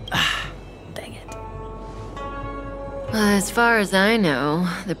 Dang it. As far as I know,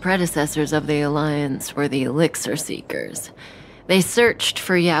 the predecessors of the Alliance were the Elixir Seekers. They searched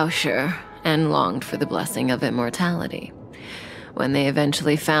for Yaoshe and longed for the blessing of immortality. When they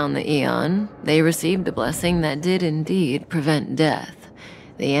eventually found the Aeon, they received a blessing that did indeed prevent death,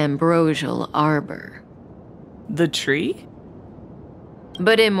 the Ambrosial Arbor. The tree?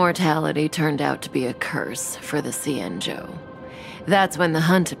 But immortality turned out to be a curse for the Xianzhou. That's when the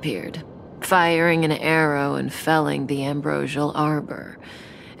Hunt appeared, firing an arrow and felling the Ambrosial Arbor.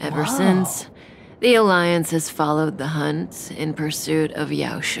 Ever since, the Alliance has followed the Hunt in pursuit of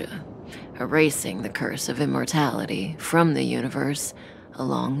Yaoshe, erasing the curse of immortality from the universe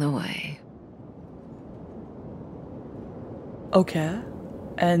along the way. Okay.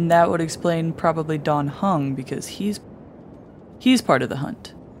 And that would explain probably Dan Heng, because he's part of the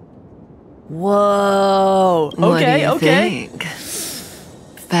Hunt. Whoa. What do you okay. think?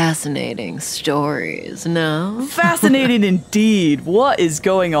 Fascinating stories, no? Fascinating indeed. What is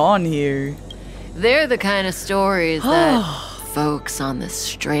going on here? They're the kind of stories that folks on the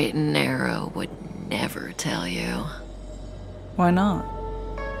straight and narrow would never tell you. Why not?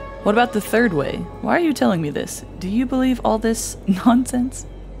 What about the third way? Why are you telling me this? Do you believe all this nonsense?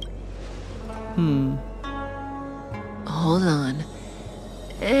 Hold on.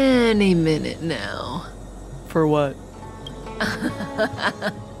 Any minute now. For what?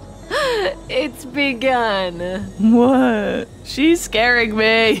 It's begun. What? She's scaring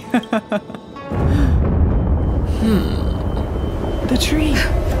me. The tree.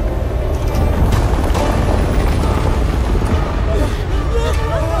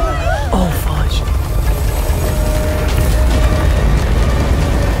 Oh, fudge.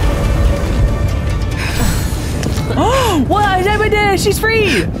 Oh, what? She's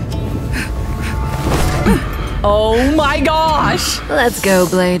free. Oh my gosh. Let's go,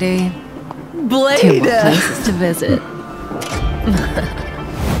 Bladey. Blade. 2 more places to visit.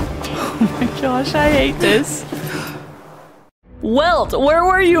 Oh my gosh, I hate this. Welt, where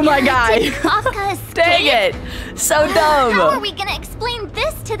were you, my guy? Did Kafka escape? Dang it. So dumb. How are we gonna explain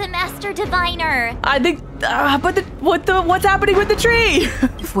this to the Master Diviner? I think, but what's happening with the tree?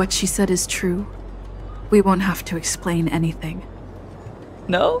 If what she said is true, we won't have to explain anything.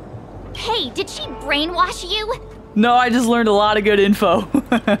 No? Hey, did she brainwash you? No, I just learned a lot of good info.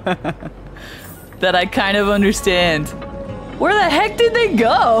 That I kind of understand. Where the heck did they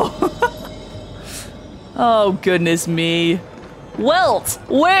go? Oh, goodness me. Welt!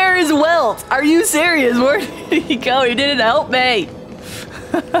 Where is Welt? Are you serious? Where did he go? He didn't help me.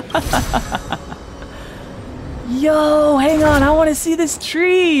 Yo, hang on. I want to see this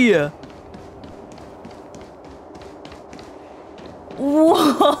tree. Whoa!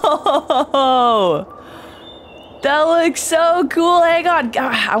 That looks so cool. Hang on.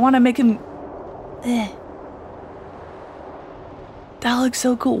 I want to make him... That looks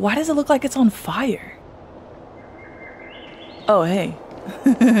so cool. Why does it look like it's on fire? Oh, hey.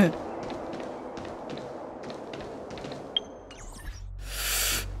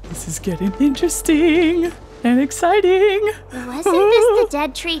 This is getting interesting and exciting. Wasn't this the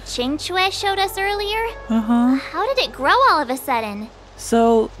dead tree Qingque showed us earlier? Uh-huh. How did it grow all of a sudden?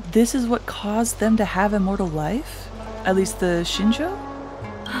 So, this is what caused them to have immortal life? At least the Shinjo?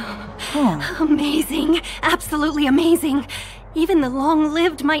 Huh. Amazing. Absolutely amazing. Even the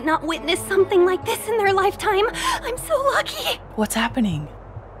long-lived might not witness something like this in their lifetime. I'm so lucky. What's happening?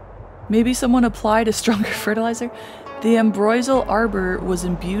 Maybe someone applied a stronger fertilizer? The Ambrosial Arbor was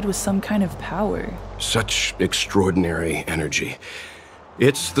imbued with some kind of power. Such extraordinary energy.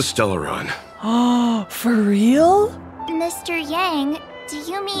 It's the Stellaron. Oh, for real? Mr. Yang, do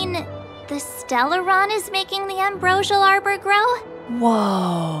you mean the Stellaron is making the ambrosial arbor grow?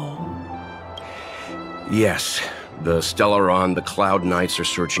 Whoa. Yes, the Stellaron the Cloud Knights are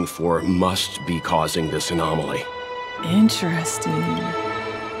searching for must be causing this anomaly. Interesting.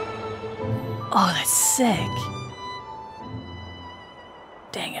 Oh, that's sick.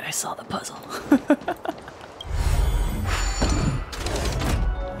 Dang it, I saw the puzzle.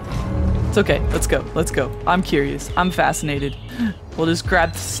 It's okay, let's go, let's go. I'm curious, I'm fascinated. We'll just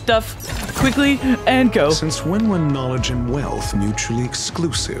grab stuff quickly and go. Since when were knowledge and wealth mutually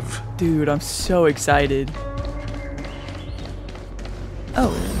exclusive? Dude, I'm so excited.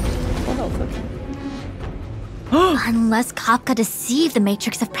 Oh, full health. Unless Kafka deceived the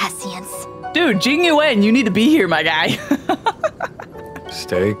Matrix of Prescience. Dude, Jing Yuan, you need to be here, my guy.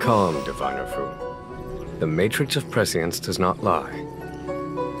 Stay calm, Diviner Fu. The Matrix of Prescience does not lie.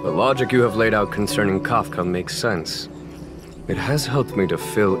 The logic you have laid out concerning Kafka makes sense. It has helped me to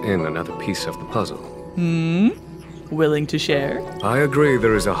fill in another piece of the puzzle. Willing to share? I agree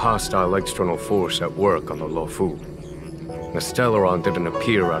there is a hostile external force at work on the Luofu. The Stellaron didn't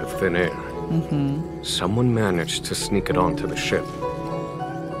appear out of thin air. Someone managed to sneak it onto the ship.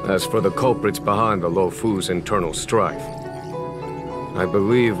 As for the culprits behind the Luofu's internal strife, I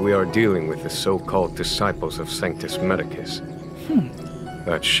believe we are dealing with the so-called disciples of Sanctus Medicus.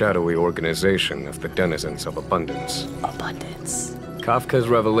 That shadowy organization of the denizens of abundance. Abundance. Kafka's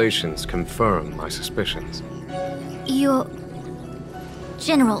revelations confirm my suspicions.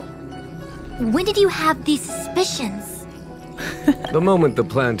 General, when did you have these suspicions? The moment the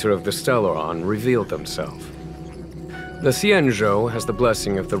planter of the Stellaron revealed himself. The Xianzhou has the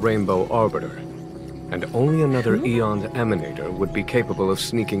blessing of the Rainbow Arbiter, and only another Aeon emanator would be capable of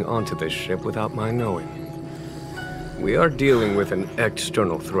sneaking onto this ship without my knowing. We are dealing with an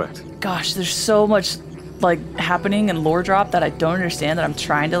external threat. Gosh, there's so much like happening in lore drop that I don't understand that I'm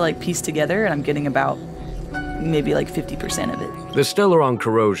trying to like piece together, and I'm getting about maybe like 50% of it. The Stellaron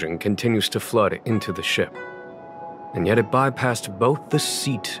corrosion continues to flood into the ship, and yet it bypassed both the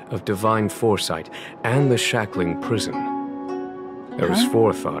seat of divine foresight and the shackling prison. There is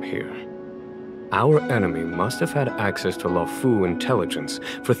forethought here. Our enemy must have had access to Luofu intelligence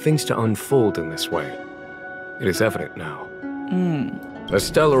for things to unfold in this way. It is evident now. The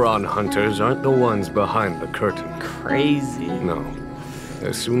Stellaron hunters aren't the ones behind the curtain. Crazy. No.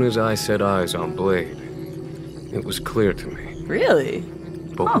 As soon as I set eyes on Blade, it was clear to me. Really?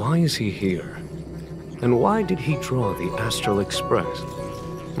 But why is he here? And why did he draw the Astral Express?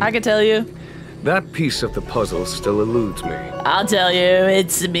 I can tell you. That piece of the puzzle still eludes me. I'll tell you,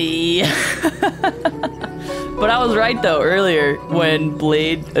 it's me. But I was right though, earlier, when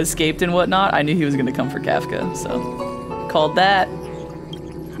Blade escaped and whatnot, I knew he was gonna come for Kafka, so called that.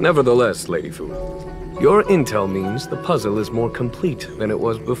 Nevertheless, Lady Fu, your intel means the puzzle is more complete than it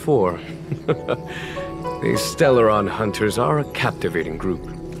was before. These Stellaron hunters are a captivating group.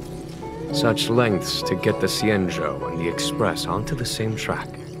 Such lengths to get the Xianzhou and the Express onto the same track.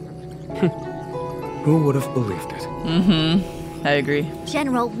 Who would have believed it? I agree.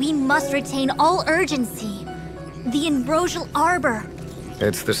 General, we must retain all urgency. The ambrosial arbor.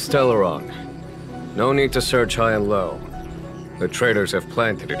 It's the Stellaron. No need to search high and low. The traders have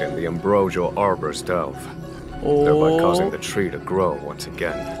planted it in the ambrosial arbor's delve, thereby causing the tree to grow once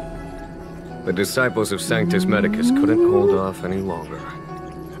again. The disciples of Sanctus Medicus couldn't hold off any longer.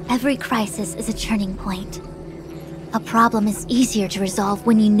 Every crisis is a turning point. A problem is easier to resolve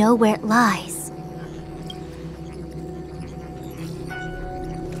when you know where it lies.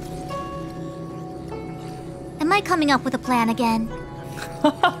 Am I coming up with a plan again?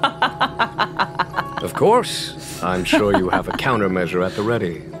 Of course. I'm sure you have a countermeasure at the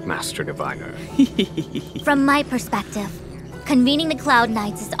ready, Master Diviner. From my perspective, convening the Cloud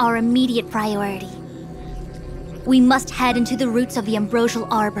Knights is our immediate priority. We must head into the roots of the ambrosial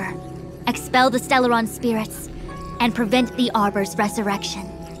arbor, expel the Stellaron spirits, and prevent the arbor's resurrection.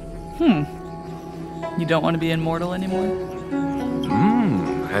 You don't want to be immortal anymore?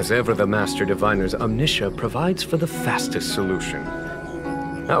 As ever, the Master Diviner's omniscia provides for the fastest solution.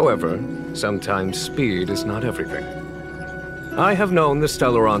 However, sometimes speed is not everything. I have known the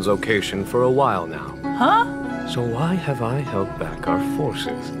Stellaron's location for a while now. So why have I held back our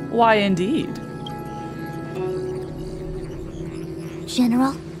forces? Why indeed?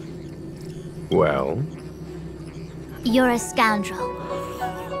 General? Well? You're a scoundrel.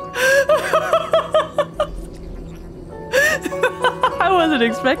 I wasn't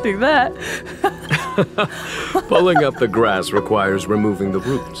expecting that. Pulling up the grass requires removing the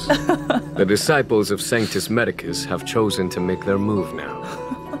roots. The disciples of Sanctus Medicus have chosen to make their move now.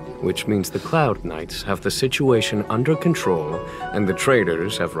 Which means the Cloud Knights have the situation under control and the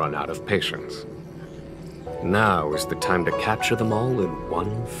traders have run out of patience. Now is the time to capture them all in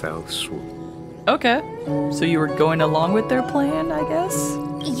one fell swoop. Okay. So you were going along with their plan, I guess?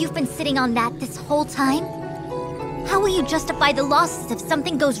 You've been sitting on that this whole time? How will you justify the losses if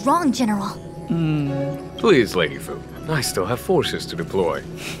something goes wrong, General? Please, Lady Fu. I still have forces to deploy.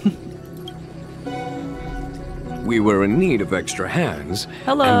 We were in need of extra hands.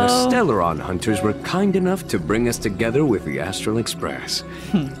 Hello. And the Stellaron hunters were kind enough to bring us together with the Astral Express.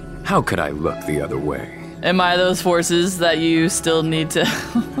 How could I look the other way? Am I those forces that you still need to...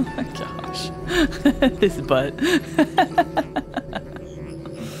 Oh my gosh. His butt.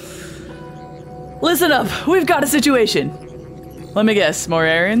 Listen up. We've got a situation. Let me guess. More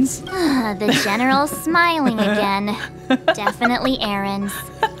errands? The General's smiling again. Definitely errands.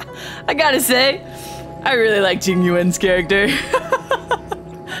 I gotta say, I really like Jing Yuan's character.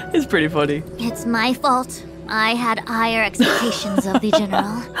 He's pretty funny. It's my fault. I had higher expectations of the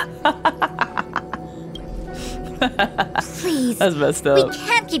General. Please. That's messed up. We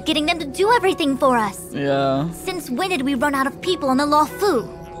can't keep getting them to do everything for us. Yeah. Since when did we run out of people on the Law Fu?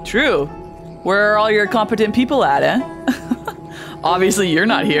 True. Where are all your competent people at, eh? Obviously, you're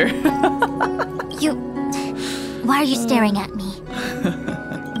not here. Why are you staring at me?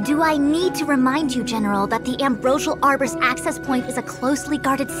 Do I need to remind you, General, that the Ambrosial Arbor's access point is a closely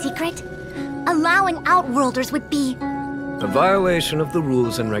guarded secret? Allowing Outworlders would be... A violation of the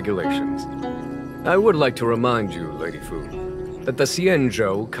rules and regulations. I would like to remind you, Lady Fu, that the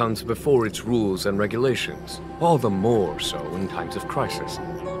Xianzhou comes before its rules and regulations, all the more so in times of crisis.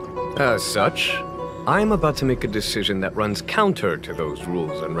 As such, I'm about to make a decision that runs counter to those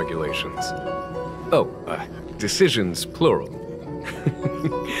rules and regulations. Oh, decisions plural.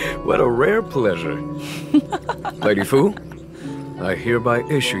 What a rare pleasure. Lady Fu, I hereby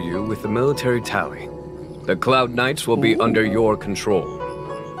issue you with the military tally. The Cloud Knights will be under your control.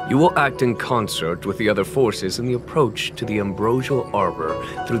 You will act in concert with the other forces in the approach to the Ambrosial Arbor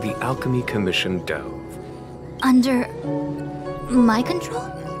through the Alchemy Commission Delve. Under... my control?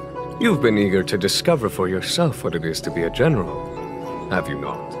 You've been eager to discover for yourself what it is to be a general, have you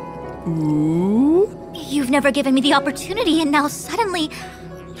not? Ooh. You've never given me the opportunity, and now suddenly...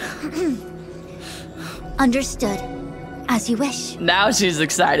 Understood. As you wish. Now she's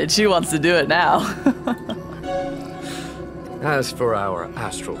excited. She wants to do it now. As for our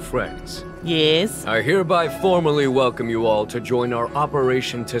astral friends... Yes? I hereby formally welcome you all to join our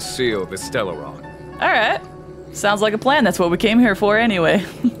operation to seal the Stellaron. Alright. Sounds like a plan. That's what we came here for anyway.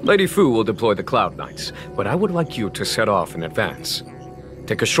 Lady Fu will deploy the Cloud Knights, but I would like you to set off in advance.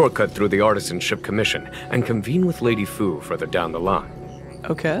 Take a shortcut through the Artisanship Commission and convene with Lady Fu further down the line.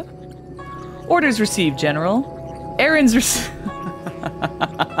 Okay. Orders received, General. Errands received.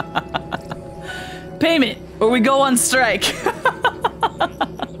 Payment, or we go on strike.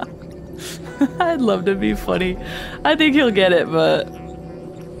 I'd love to be funny. I think he'll get it, but...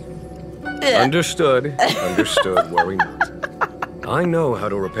 Understood. Understood. Worry not. I know how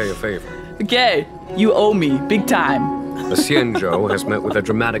to repay a favor. Okay, you owe me, big time. The Xianzhou has met with a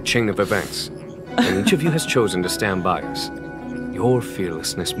dramatic chain of events, and each of you has chosen to stand by us. Your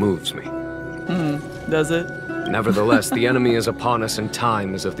fearlessness moves me. Does it? Nevertheless, the enemy is upon us and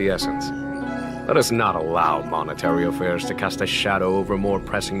time is of the essence. Let us not allow monetary affairs to cast a shadow over more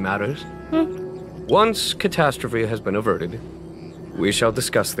pressing matters. Once catastrophe has been averted, we shall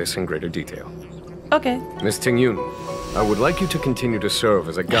discuss this in greater detail. Okay. Miss Tingyun, I would like you to continue to serve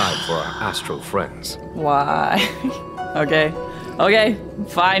as a guide for our astral friends. Why? Okay. Okay,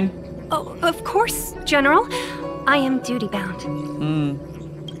 fine. Oh, of course, General. I am duty-bound.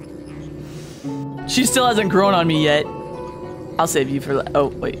 She still hasn't grown on me yet. I'll save you for... Oh,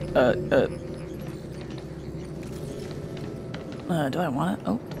 wait. Do I want it?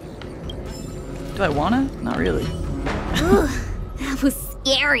 Oh. Do I want it? Not really. Ooh, that was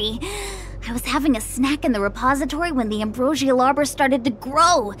scary. I was having a snack in the repository when the Ambrosial Arbor started to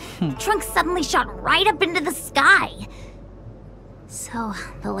grow. The trunk suddenly shot right up into the sky. So,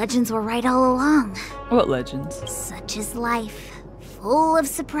 the legends were right all along. What legends? Such is life. Full of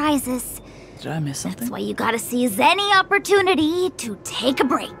surprises. Did I miss something? That's why you gotta seize any opportunity to take a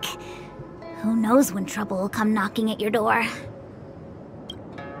break. Who knows when trouble will come knocking at your door.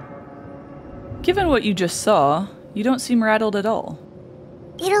 Given what you just saw, you don't seem rattled at all.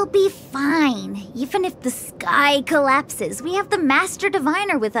 It'll be fine. Even if the sky collapses, we have the Master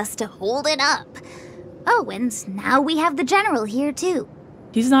Diviner with us to hold it up. Oh, and now we have the General here, too.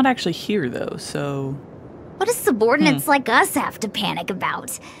 He's not actually here, though, so... What do subordinates like us have to panic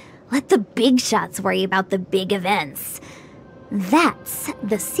about? Let the big shots worry about the big events. That's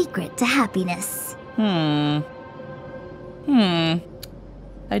the secret to happiness. I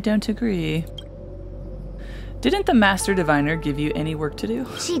don't agree. Didn't the Master Diviner give you any work to do?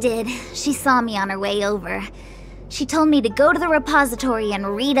 She did. She saw me on her way over. She told me to go to the repository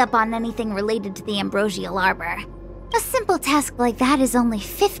and read up on anything related to the Ambrosial Arbor. A simple task like that is only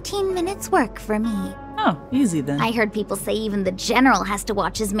 15 minutes work for me. Oh, easy then. I heard people say even the General has to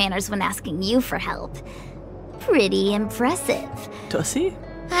watch his manners when asking you for help. Pretty impressive. Does he?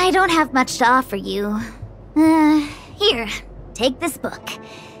 I don't have much to offer you. Here, take this book.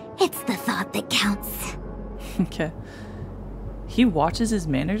 It's the thought that counts. Okay. He watches his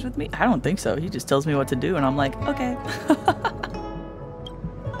manners with me? I don't think so. He just tells me what to do and I'm like, okay.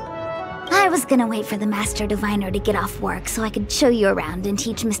 I was gonna wait for the Master Diviner to get off work so I could show you around and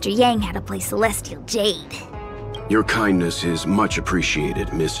teach Mr. Yang how to play Celestial Jade. Your kindness is much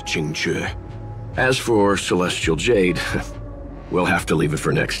appreciated, Miss Qingche. As for Celestial Jade, we'll have to leave it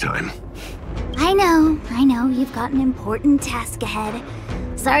for next time. I know. You've got an important task ahead.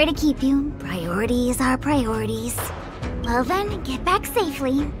 Sorry to keep you. Priorities are priorities. Well then, get back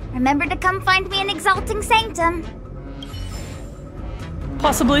safely. Remember to come find me in Exalting Sanctum.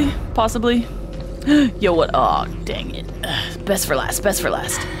 Possibly. Yo, what? Oh, dang it. Best for last.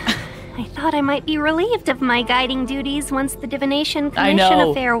 I thought I might be relieved of my guiding duties once the Divination Commission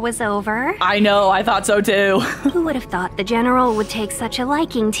affair was over. I know, I thought so too. Who would have thought the General would take such a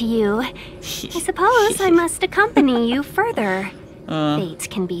liking to you? I suppose I must accompany you further. Fate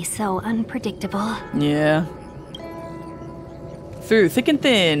can be so unpredictable. Yeah. Through thick and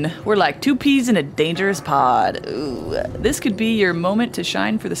thin, we're like two peas in a dangerous pod. Ooh, this could be your moment to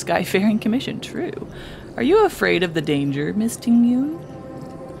shine for the Skyfaring Commission. True. Are you afraid of the danger, Miss Tingyun?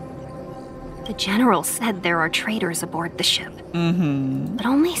 The General said there are traitors aboard the ship. But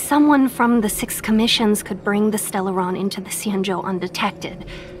only someone from the 6 commissions could bring the Stellaron into the Xianzhou undetected,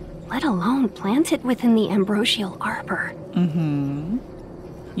 let alone plant it within the Ambrosial Arbor.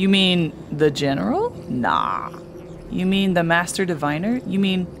 You mean the General? Nah. You mean the Master Diviner? You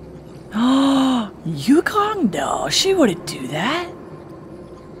mean... Yukong? No, she wouldn't do that.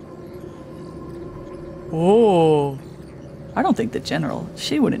 Oh. I don't think the General.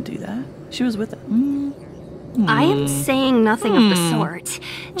 She wouldn't do that. She was with it. I am saying nothing of the sort.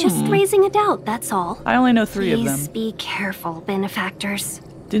 Just raising a doubt, that's all. I only know 3 of them. Please be careful, benefactors.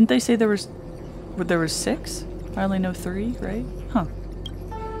 Didn't they say there was 6? I only know 3, right? Huh.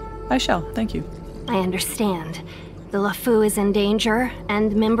 I shall, thank you. I understand. The LeFou is in danger,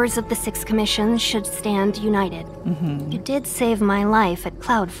 and members of the 6 commissions should stand united. You did save my life at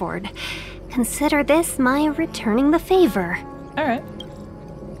Cloudford. Consider this my returning the favor. Alright.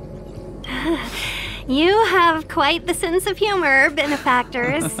 You have quite the sense of humor,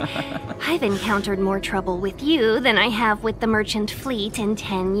 benefactors. I've encountered more trouble with you than I have with the merchant fleet in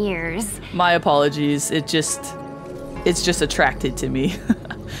 10 years. My apologies. It's just attracted to me.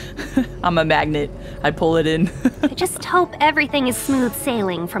 I'm a magnet. I pull it in. I just hope everything is smooth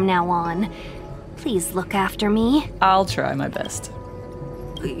sailing from now on. Please look after me. I'll try my best.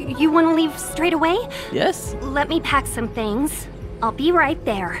 You want to leave straight away? Yes. Let me pack some things. I'll be right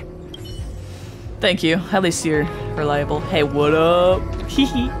there. Thank you. At least you're reliable. Hey, what up?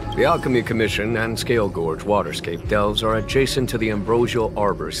 The Alchemy Commission and Scale Gorge Waterscape delves are adjacent to the Ambrosial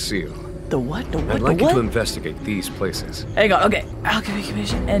Arbor Seal. The what? I'd like you to investigate these places. Hang on, okay. Alchemy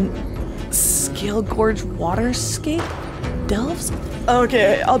Commission and Scale Gorge Waterscape delves?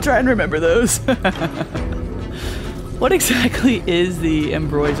 Okay, I'll try and remember those. What exactly is the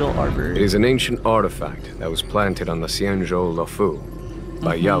Ambrosial Arbor? It is an ancient artifact that was planted on the Xianzhou LeFou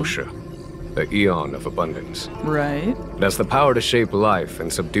by Yaoshe, the Aeon of Abundance. Right. It has the power to shape life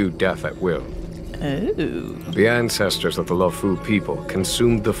and subdue death at will. Oh. The ancestors of the LeFou people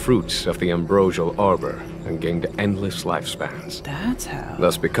consumed the fruits of the Ambrosial Arbor and gained endless lifespans. That's how.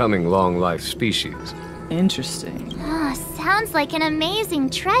 Thus becoming long-life species. Interesting. Sounds like an amazing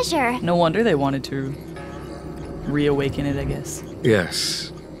treasure. No wonder they wanted to reawaken it, I guess.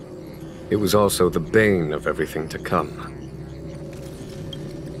 Yes. It was also the bane of everything to come.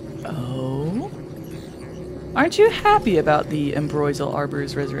 Oh? Aren't you happy about the Ambrosial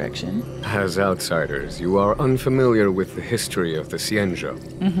Arbor's resurrection? As outsiders, you are unfamiliar with the history of the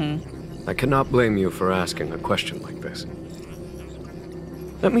Xianzhou. I cannot blame you for asking a question like this.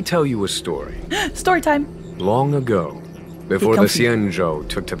 Let me tell you a story. Story time. Long ago, before the Xianzhou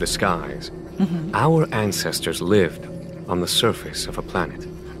took to the skies, our ancestors lived on the surface of a planet.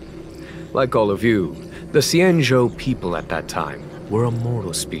 Like all of you, the Xianzhou people at that time were a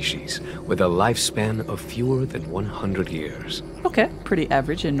mortal species with a lifespan of fewer than 100 years. Okay, pretty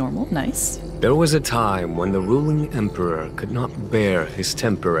average and normal. Nice. There was a time when the ruling emperor could not bear his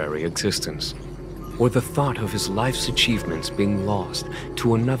temporary existence, or the thought of his life's achievements being lost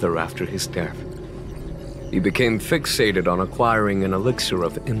to another after his death. He became fixated on acquiring an elixir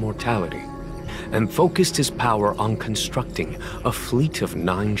of immortality, and focused his power on constructing a fleet of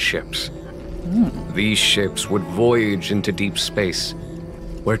 9 ships. These ships would voyage into deep space,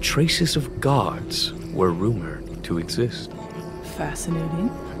 where traces of gods were rumored to exist.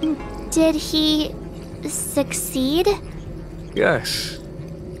 Fascinating. Did he succeed? Yes.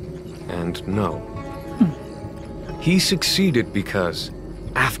 And no. He succeeded because,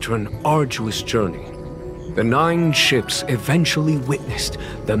 after an arduous journey, the 9 ships eventually witnessed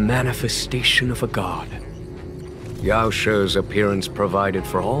the manifestation of a god. Yaoshe's appearance provided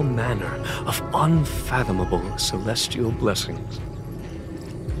for all manner of unfathomable celestial blessings.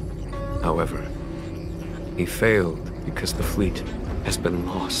 However, he failed because the fleet has been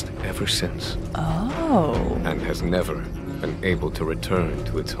lost ever since. Oh. And has never been able to return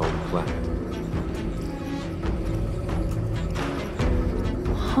to its home planet.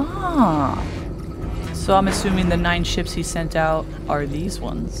 Huh. So I'm assuming the 9 ships he sent out are these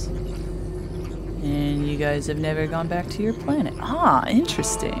ones. And you guys have never gone back to your planet. Ah,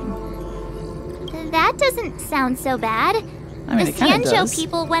 interesting. That doesn't sound so bad. I mean, the it kinda Xianzhou does.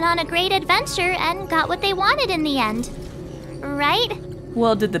 people went on a great adventure and got what they wanted in the end. Right?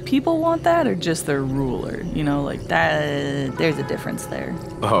 Well, did the people want that or just their ruler? You know, like that, there's a difference there.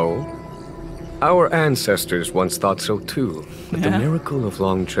 Oh? Our ancestors once thought so too, but the miracle of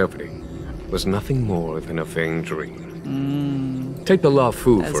longevity was nothing more than a vain dream. Take the Lao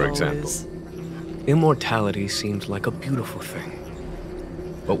Fu, for example. Immortality seemed like a beautiful thing.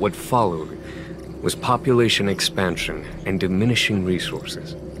 But what followed was population expansion and diminishing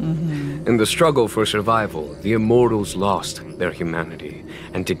resources. In the struggle for survival, the immortals lost their humanity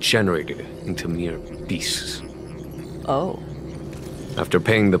and degenerated into mere beasts. Oh. After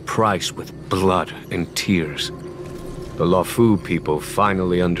paying the price with blood and tears, the Lao Fu people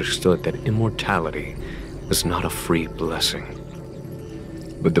finally understood that immortality is not a free blessing,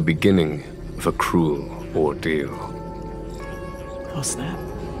 but the beginning of a cruel ordeal. Oh, snap.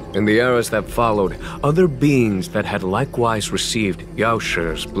 In the eras that followed, other beings that had likewise received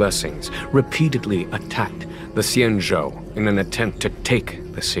Yaoshe's blessings repeatedly attacked the Xianzhou in an attempt to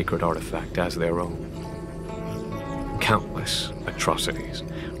take the sacred artifact as their own. Countless atrocities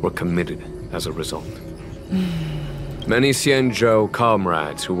were committed as a result. Many Xianzhou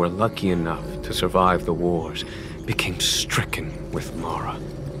comrades who were lucky enough to survive the wars became stricken with Mara,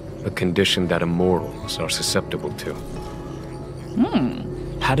 a condition that immortals are susceptible to.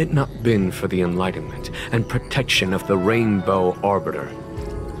 Had it not been for the enlightenment and protection of the Rainbow Arbiter,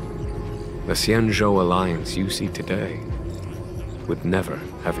 the Xianzhou alliance you see today would never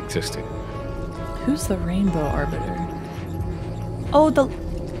have existed. Who's the Rainbow Arbiter? Oh,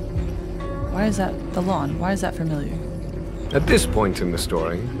 why is that the lawn? Why is that familiar? At this point in the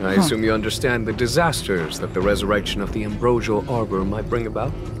story, I assume you understand the disasters that the resurrection of the Ambrosial Arbor might bring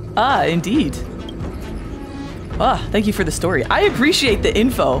about? Ah, indeed. Ah, thank you for the story. I appreciate the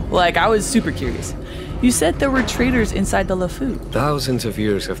info. Like, I was super curious. You said there were traitors inside the LeFou. Thousands of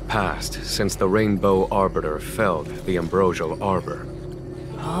years have passed since the Rainbow Arbiter felled the Ambrosial Arbor.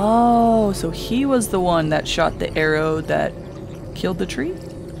 Oh, so he was the one that shot the arrow that killed the tree?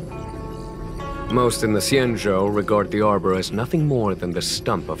 Most in the Xianzhou regard the arbor as nothing more than the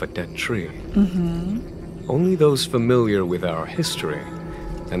stump of a dead tree. Only those familiar with our history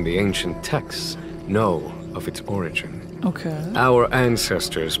and the ancient texts know of its origin. Okay. Our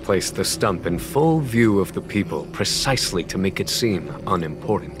ancestors placed the stump in full view of the people precisely to make it seem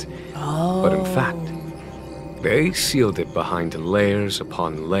unimportant. Oh. But in fact, they sealed it behind layers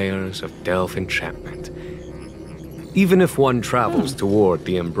upon layers of delve enchantment. Even if one travels toward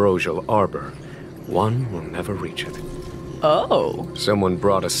the Ambrosial Arbor, one will never reach it. Oh. Someone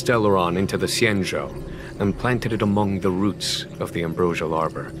brought a Stellaron into the Xianzhou and planted it among the roots of the Ambrosial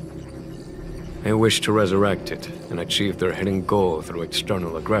Arbor. They wish to resurrect it and achieve their hidden goal through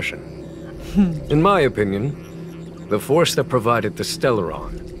external aggression. In my opinion, the force that provided the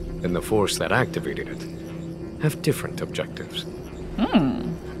Stellaron and the force that activated it have different objectives.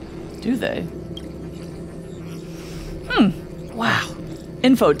 Do they? Wow.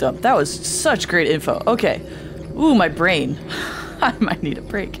 Info dump. That was such great info. Okay. Ooh, my brain. I might need a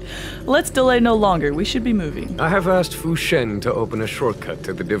break. Let's delay no longer. We should be moving. I have asked Fu Shen to open a shortcut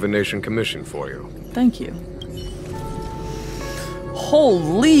to the Divination Commission for you. Thank you.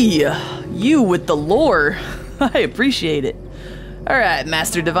 Holy, you with the lore. I appreciate it. Alright,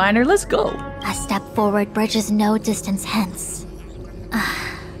 Master Diviner, let's go. A step forward bridges no distance hence.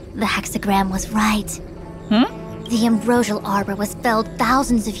 The hexagram was right. The ambrosial arbor was felled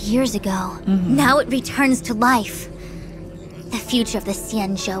thousands of years ago. Now it returns to life. The future of the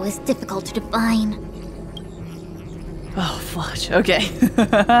Xianzhou is difficult to define. Oh, fudge. Okay.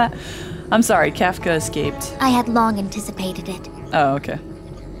 I'm sorry, Kafka escaped. I had long anticipated it. Oh, okay.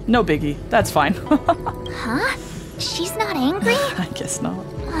 No biggie. That's fine. Huh? She's not angry? I guess not.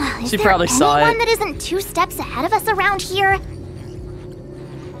 Is She there probably saw it. anyone that isn't 2 steps ahead of us around here?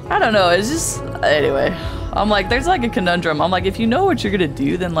 I don't know, it's just... Anyway. I'm like, there's like a conundrum. I'm like, if you know what you're gonna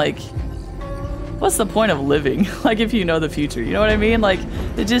do, then like... What's the point of living? Like, if you know the future, you know what I mean? Like,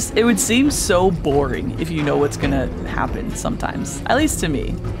 it would seem so boring if you know what's gonna happen sometimes. At least to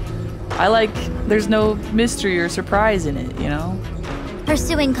me. I like, there's no mystery or surprise in it, you know?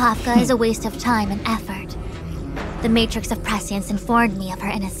 Pursuing Kafka is a waste of time and effort. The Matrix of Prescience informed me of her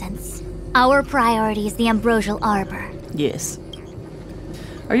innocence. Our priority is the Ambrosial Arbor. Yes.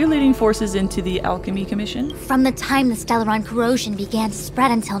 Are you leading forces into the Alchemy Commission? From the time the Stellaron corrosion began to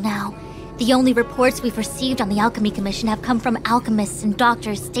spread until now, the only reports we've received on the Alchemy Commission have come from alchemists and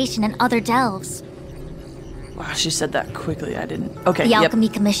doctors stationed in other delves. Wow, she said that quickly, I didn't. Okay, The Alchemy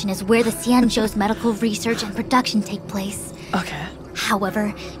Commission is where the Xianzhou's medical research and production take place. Okay.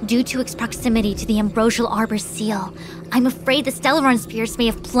 However, due to its proximity to the Ambrosial Arbor's seal, I'm afraid the Stellaron spirits may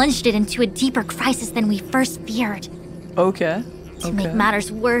have plunged it into a deeper crisis than we first feared. Okay. To make matters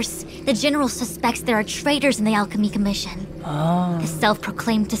worse, the General suspects there are traitors in the Alchemy Commission. The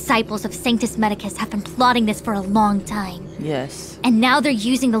self-proclaimed disciples of Sanctus Medicus have been plotting this for a long time. Yes. And now they're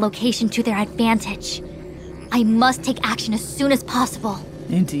using the location to their advantage. I must take action as soon as possible.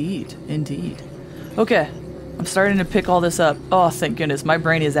 Indeed, indeed. Okay, I'm starting to pick all this up. Oh, thank goodness, my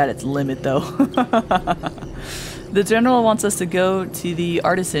brain is at its limit though. The General wants us to go to the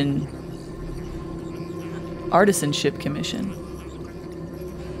Artisanship Commission.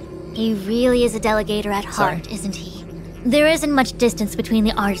 He really is a delegator at heart, isn't he? There isn't much distance between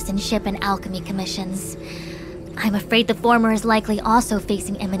the Artisanship and Alchemy Commissions. I'm afraid the former is likely also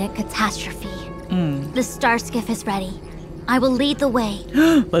facing imminent catastrophe. The star skiff is ready. I will lead the way.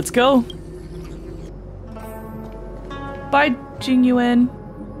 Let's go. Bye, Jingyuan.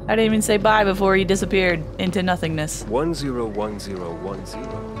 I didn't even say bye before he disappeared into nothingness.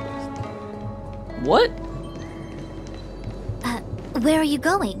 101010. What? Where are you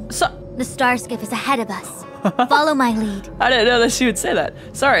going? The star skiff is ahead of us. Follow my lead. I didn't know that she would say that.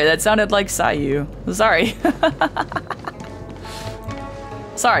 Sorry, that sounded like Sayu. Sorry.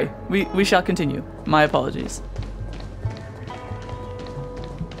 Sorry, we shall continue. My apologies.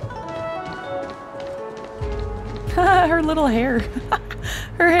 Her little hair.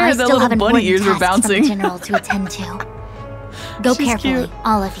 Her hair, the little bunny ears were bouncing. From the General to attend to. Go She's carefully, cute.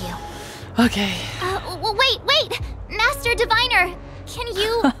 all of you. Okay. Wait! Master Diviner! Can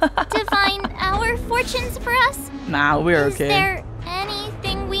you divine our fortunes for us? Nah, we're okay. Is there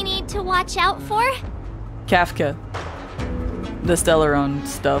anything we need to watch out for? Kafka. The Stellaron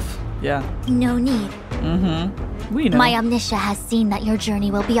stuff. Yeah. No need. We know. My Omniscia has seen that your journey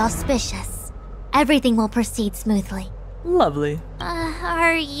will be auspicious. Everything will proceed smoothly. Lovely.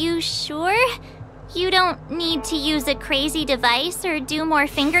 Are you sure? You don't need to use a crazy device or do more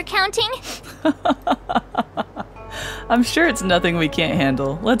finger counting? I'm sure it's nothing we can't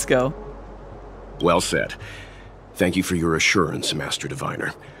handle. Let's go. Well said. Thank you for your assurance, Master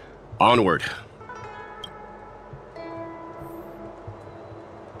Diviner. Onward.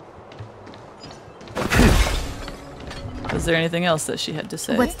 Is there anything else that she had to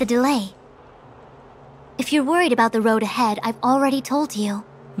say? What's the delay? If you're worried about the road ahead, I've already told you.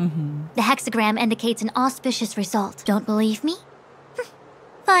 The hexagram indicates an auspicious result. Don't believe me?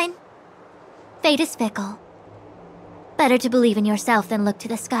 Fine. Fate is fickle. Better to believe in yourself than look to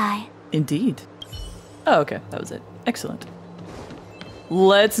the sky. Indeed. Oh, okay. That was it. Excellent.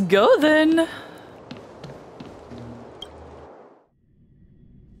 Let's go then.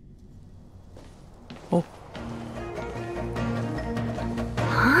 Oh.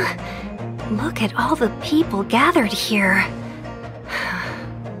 Huh? Look at all the people gathered here.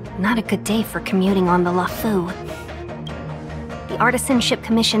 Not a good day for commuting on the LaFu. The Artisanship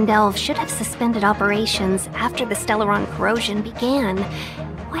Commission delve should have suspended operations after the Stellaron corrosion began.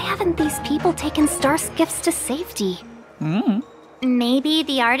 Why haven't these people taken star skiffs to safety? Maybe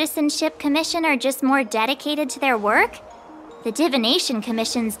the Artisanship Commission are just more dedicated to their work? The Divination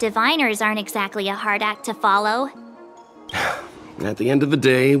Commission's diviners aren't exactly a hard act to follow. At the end of the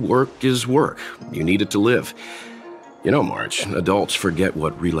day, work is work. You need it to live. You know, March, adults forget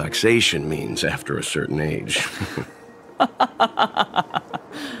what relaxation means after a certain age.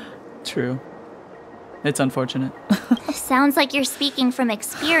 True. It's unfortunate. Sounds like you're speaking from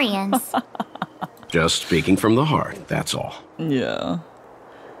experience. Just speaking from the heart, that's all. Yeah.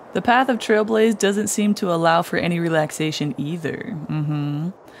 The path of trailblaze doesn't seem to allow for any relaxation either.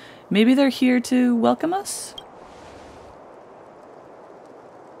 Maybe they're here to welcome us?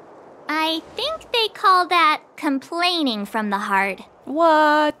 I think they call that complaining from the heart.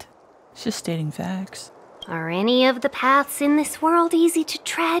 What? It's just stating facts. Are any of the paths in this world easy to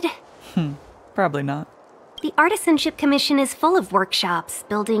tread? Probably not. The Artisanship Commission is full of workshops,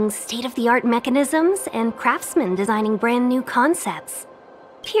 building state-of-the-art mechanisms, and craftsmen designing brand new concepts.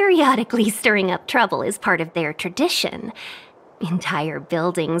 Periodically stirring up trouble is part of their tradition. Entire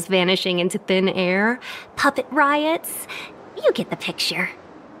buildings vanishing into thin air, puppet riots. You get the picture.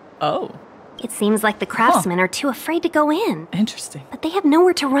 Oh. It seems like the craftsmen are too afraid to go in. Interesting. But they have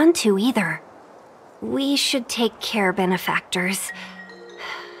nowhere to run to either. We should take care, benefactors.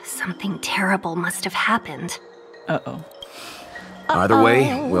 Something terrible must have happened. Uh-oh. Either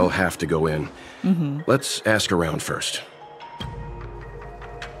way, we'll have to go in. Let's ask around first.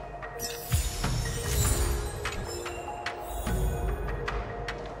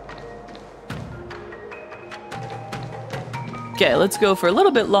 Okay, let's go for a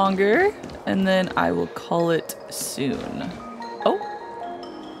little bit longer, and then I will call it soon. Oh.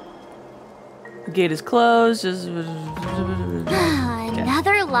 The gate is closed.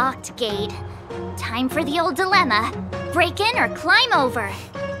 Another locked gate. Time for the old dilemma. Break in or climb over.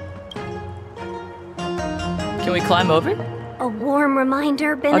 Can we climb over? A warm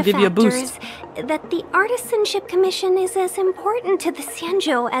reminder, I'll give you a benefactors, boost. that the Artisanship Commission is as important to the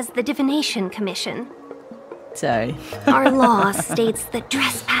Xianzhou as the Divination Commission. Sorry. Our law states that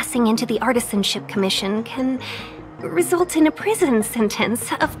trespassing into the Artisanship Commission can result in a prison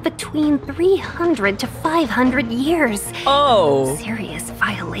sentence of between 300 to 500 years. Oh. Serious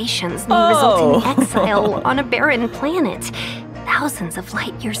violations may result in exile on a barren planet, thousands of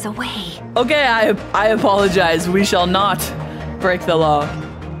light years away. Okay, I apologize. We shall not break the law.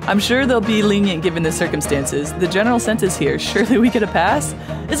 I'm sure they'll be lenient given the circumstances. The general sent us here. Surely we get a pass?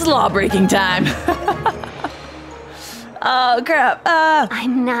 It's law-breaking time. Oh, crap.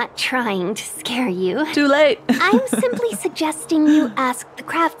 I'm not trying to scare you. Too late. I'm simply suggesting you ask the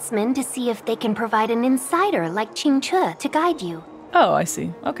craftsmen to see if they can provide an insider like Qingche to guide you. Oh, I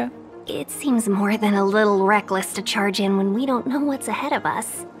see. Okay. It seems more than a little reckless to charge in when we don't know what's ahead of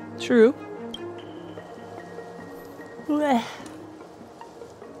us. True.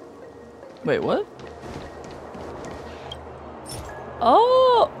 Wait, what?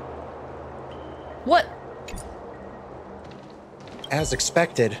 Oh! What? As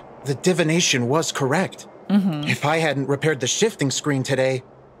expected, the divination was correct. If I hadn't repaired the shifting screen today,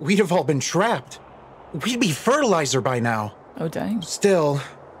 we'd have all been trapped. We'd be fertilizer by now. Oh, dang. Still,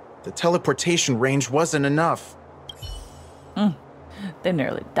 the teleportation range wasn't enough. They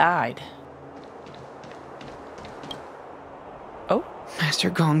nearly died. Oh? Master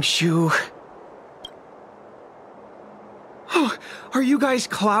Gongshu. Oh, are you guys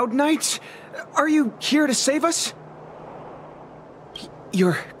Cloud Knights? Are you here to save us?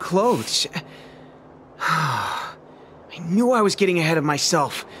 Your clothes. I knew I was getting ahead of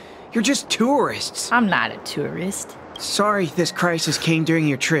myself. You're just tourists. I'm not a tourist. Sorry this crisis came during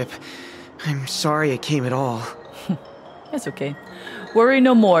your trip. I'm sorry it came at all. It's okay. Worry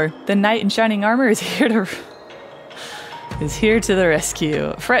no more. The knight in shining armor is here to the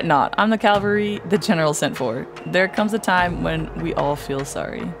rescue. Fret not. I'm the cavalry the general sent for. There comes a time when we all feel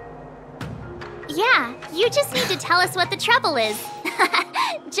sorry. Yeah, you just need to tell us what the trouble is.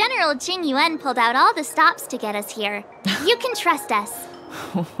 General Jing Yuan pulled out all the stops to get us here. You can trust us.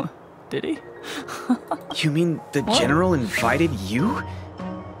 Did he? You mean the general invited you?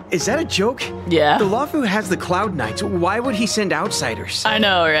 Is that a joke? Yeah. The Luofu has the Cloud Knights. Why would he send outsiders? I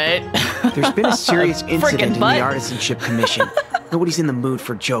know, right? There's been a serious incident in the butt. Artisanship Commission. Nobody's in the mood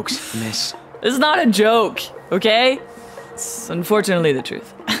for jokes, miss. It's not a joke, okay? It's unfortunately the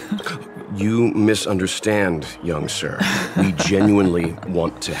truth. You misunderstand, young sir. We genuinely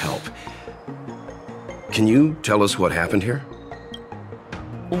want to help. Can you tell us what happened here?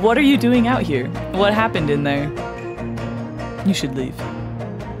 What are you doing out here? What happened in there? You should leave.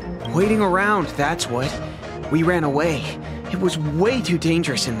 Waiting around, that's what. We ran away. It was way too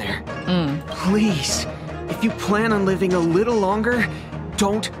dangerous in there. Please, if you plan on living a little longer,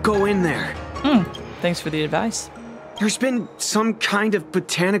 don't go in there. Thanks for the advice. There's been some kind of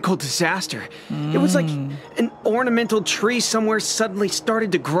botanical disaster. It was like an ornamental tree somewhere suddenly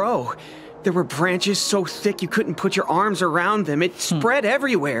started to grow. There were branches so thick you couldn't put your arms around them. It spread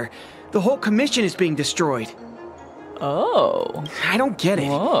everywhere. The whole commission is being destroyed. Oh. I don't get it.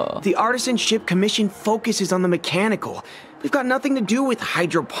 Whoa. The Artisan Ship Commission focuses on the mechanical. We've got nothing to do with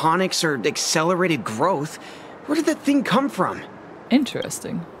hydroponics or accelerated growth. Where did that thing come from?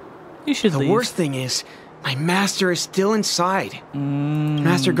 Interesting. You should leave. The worst thing is, my master is still inside.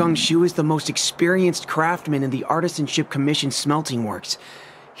 Master Gong Shu is the most experienced craftsman in the Artisan Ship Commission smelting works.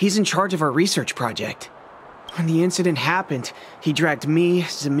 He's in charge of our research project. When the incident happened, he dragged me,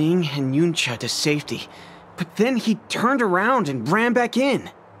 Zeming, and Yuncha to safety. But then he turned around and ran back in.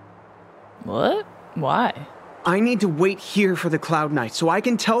 What? Why? I need to wait here for the Cloud Knight so I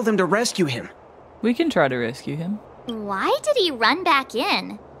can tell them to rescue him. We can try to rescue him. Why did he run back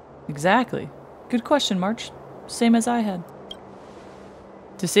in? Exactly. Good question, March. Same as I had.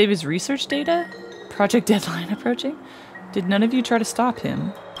 To save his research data? Project deadline approaching? Did none of you try to stop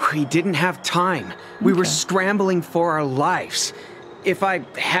him? We didn't have time. We were scrambling for our lives. If I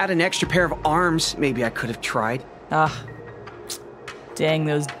had an extra pair of arms, maybe I could have tried. Ah. Dang,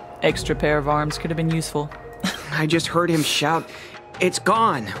 those extra pair of arms could have been useful. I just heard him shout, "It's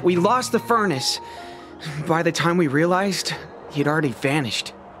gone! We lost the furnace!" By the time we realized, he'd already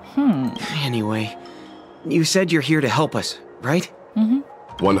vanished. Anyway, you said you're here to help us, right?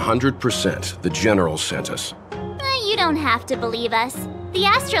 100%. The General sent us. You don't have to believe us. The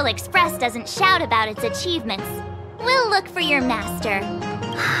Astral Express doesn't shout about its achievements. We'll look for your master.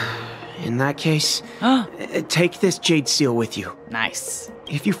 In that case, take this jade seal with you. Nice.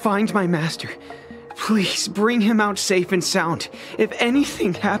 If you find my master, please bring him out safe and sound. If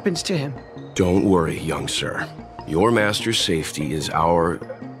anything happens to him. Don't worry, young sir. Your master's safety is our...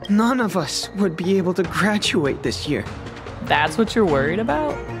 None of us would be able to graduate this year. That's what you're worried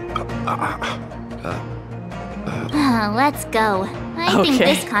about? Let's go. I think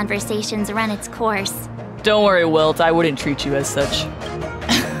this conversation's run its course. Don't worry, Welt. I wouldn't treat you as such.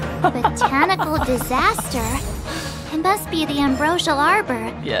 Botanical disaster? It must be the Ambrosial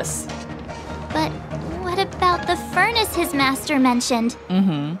Arbor. Yes. But what about the furnace his master mentioned?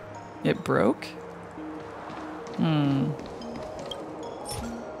 It broke?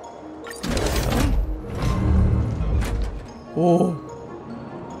 Oh.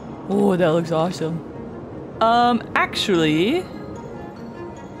 Oh, that looks awesome. Actually...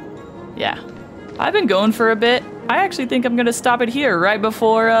 Yeah. I've been going for a bit. I actually think I'm gonna stop it here, right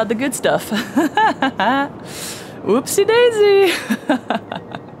before the good stuff. Whoopsie daisy!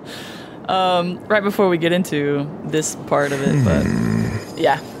 Right before we get into this part of it, but...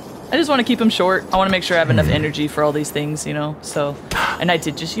 Yeah. I just want to keep them short. I want to make sure I have enough energy for all these things, you know, so... And I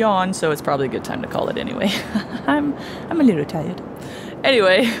did just yawn, so it's probably a good time to call it anyway. I'm a little tired.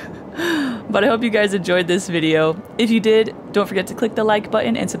 Anyway, but I hope you guys enjoyed this video. If you did, don't forget to click the like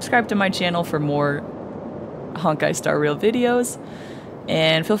button and subscribe to my channel for more Honkai Star Rail videos.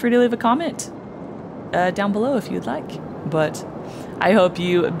 And feel free to leave a comment down below if you'd like. But I hope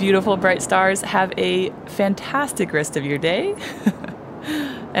you beautiful bright stars have a fantastic rest of your day.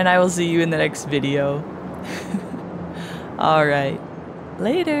 And I will see you in the next video. Alright,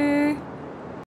 later!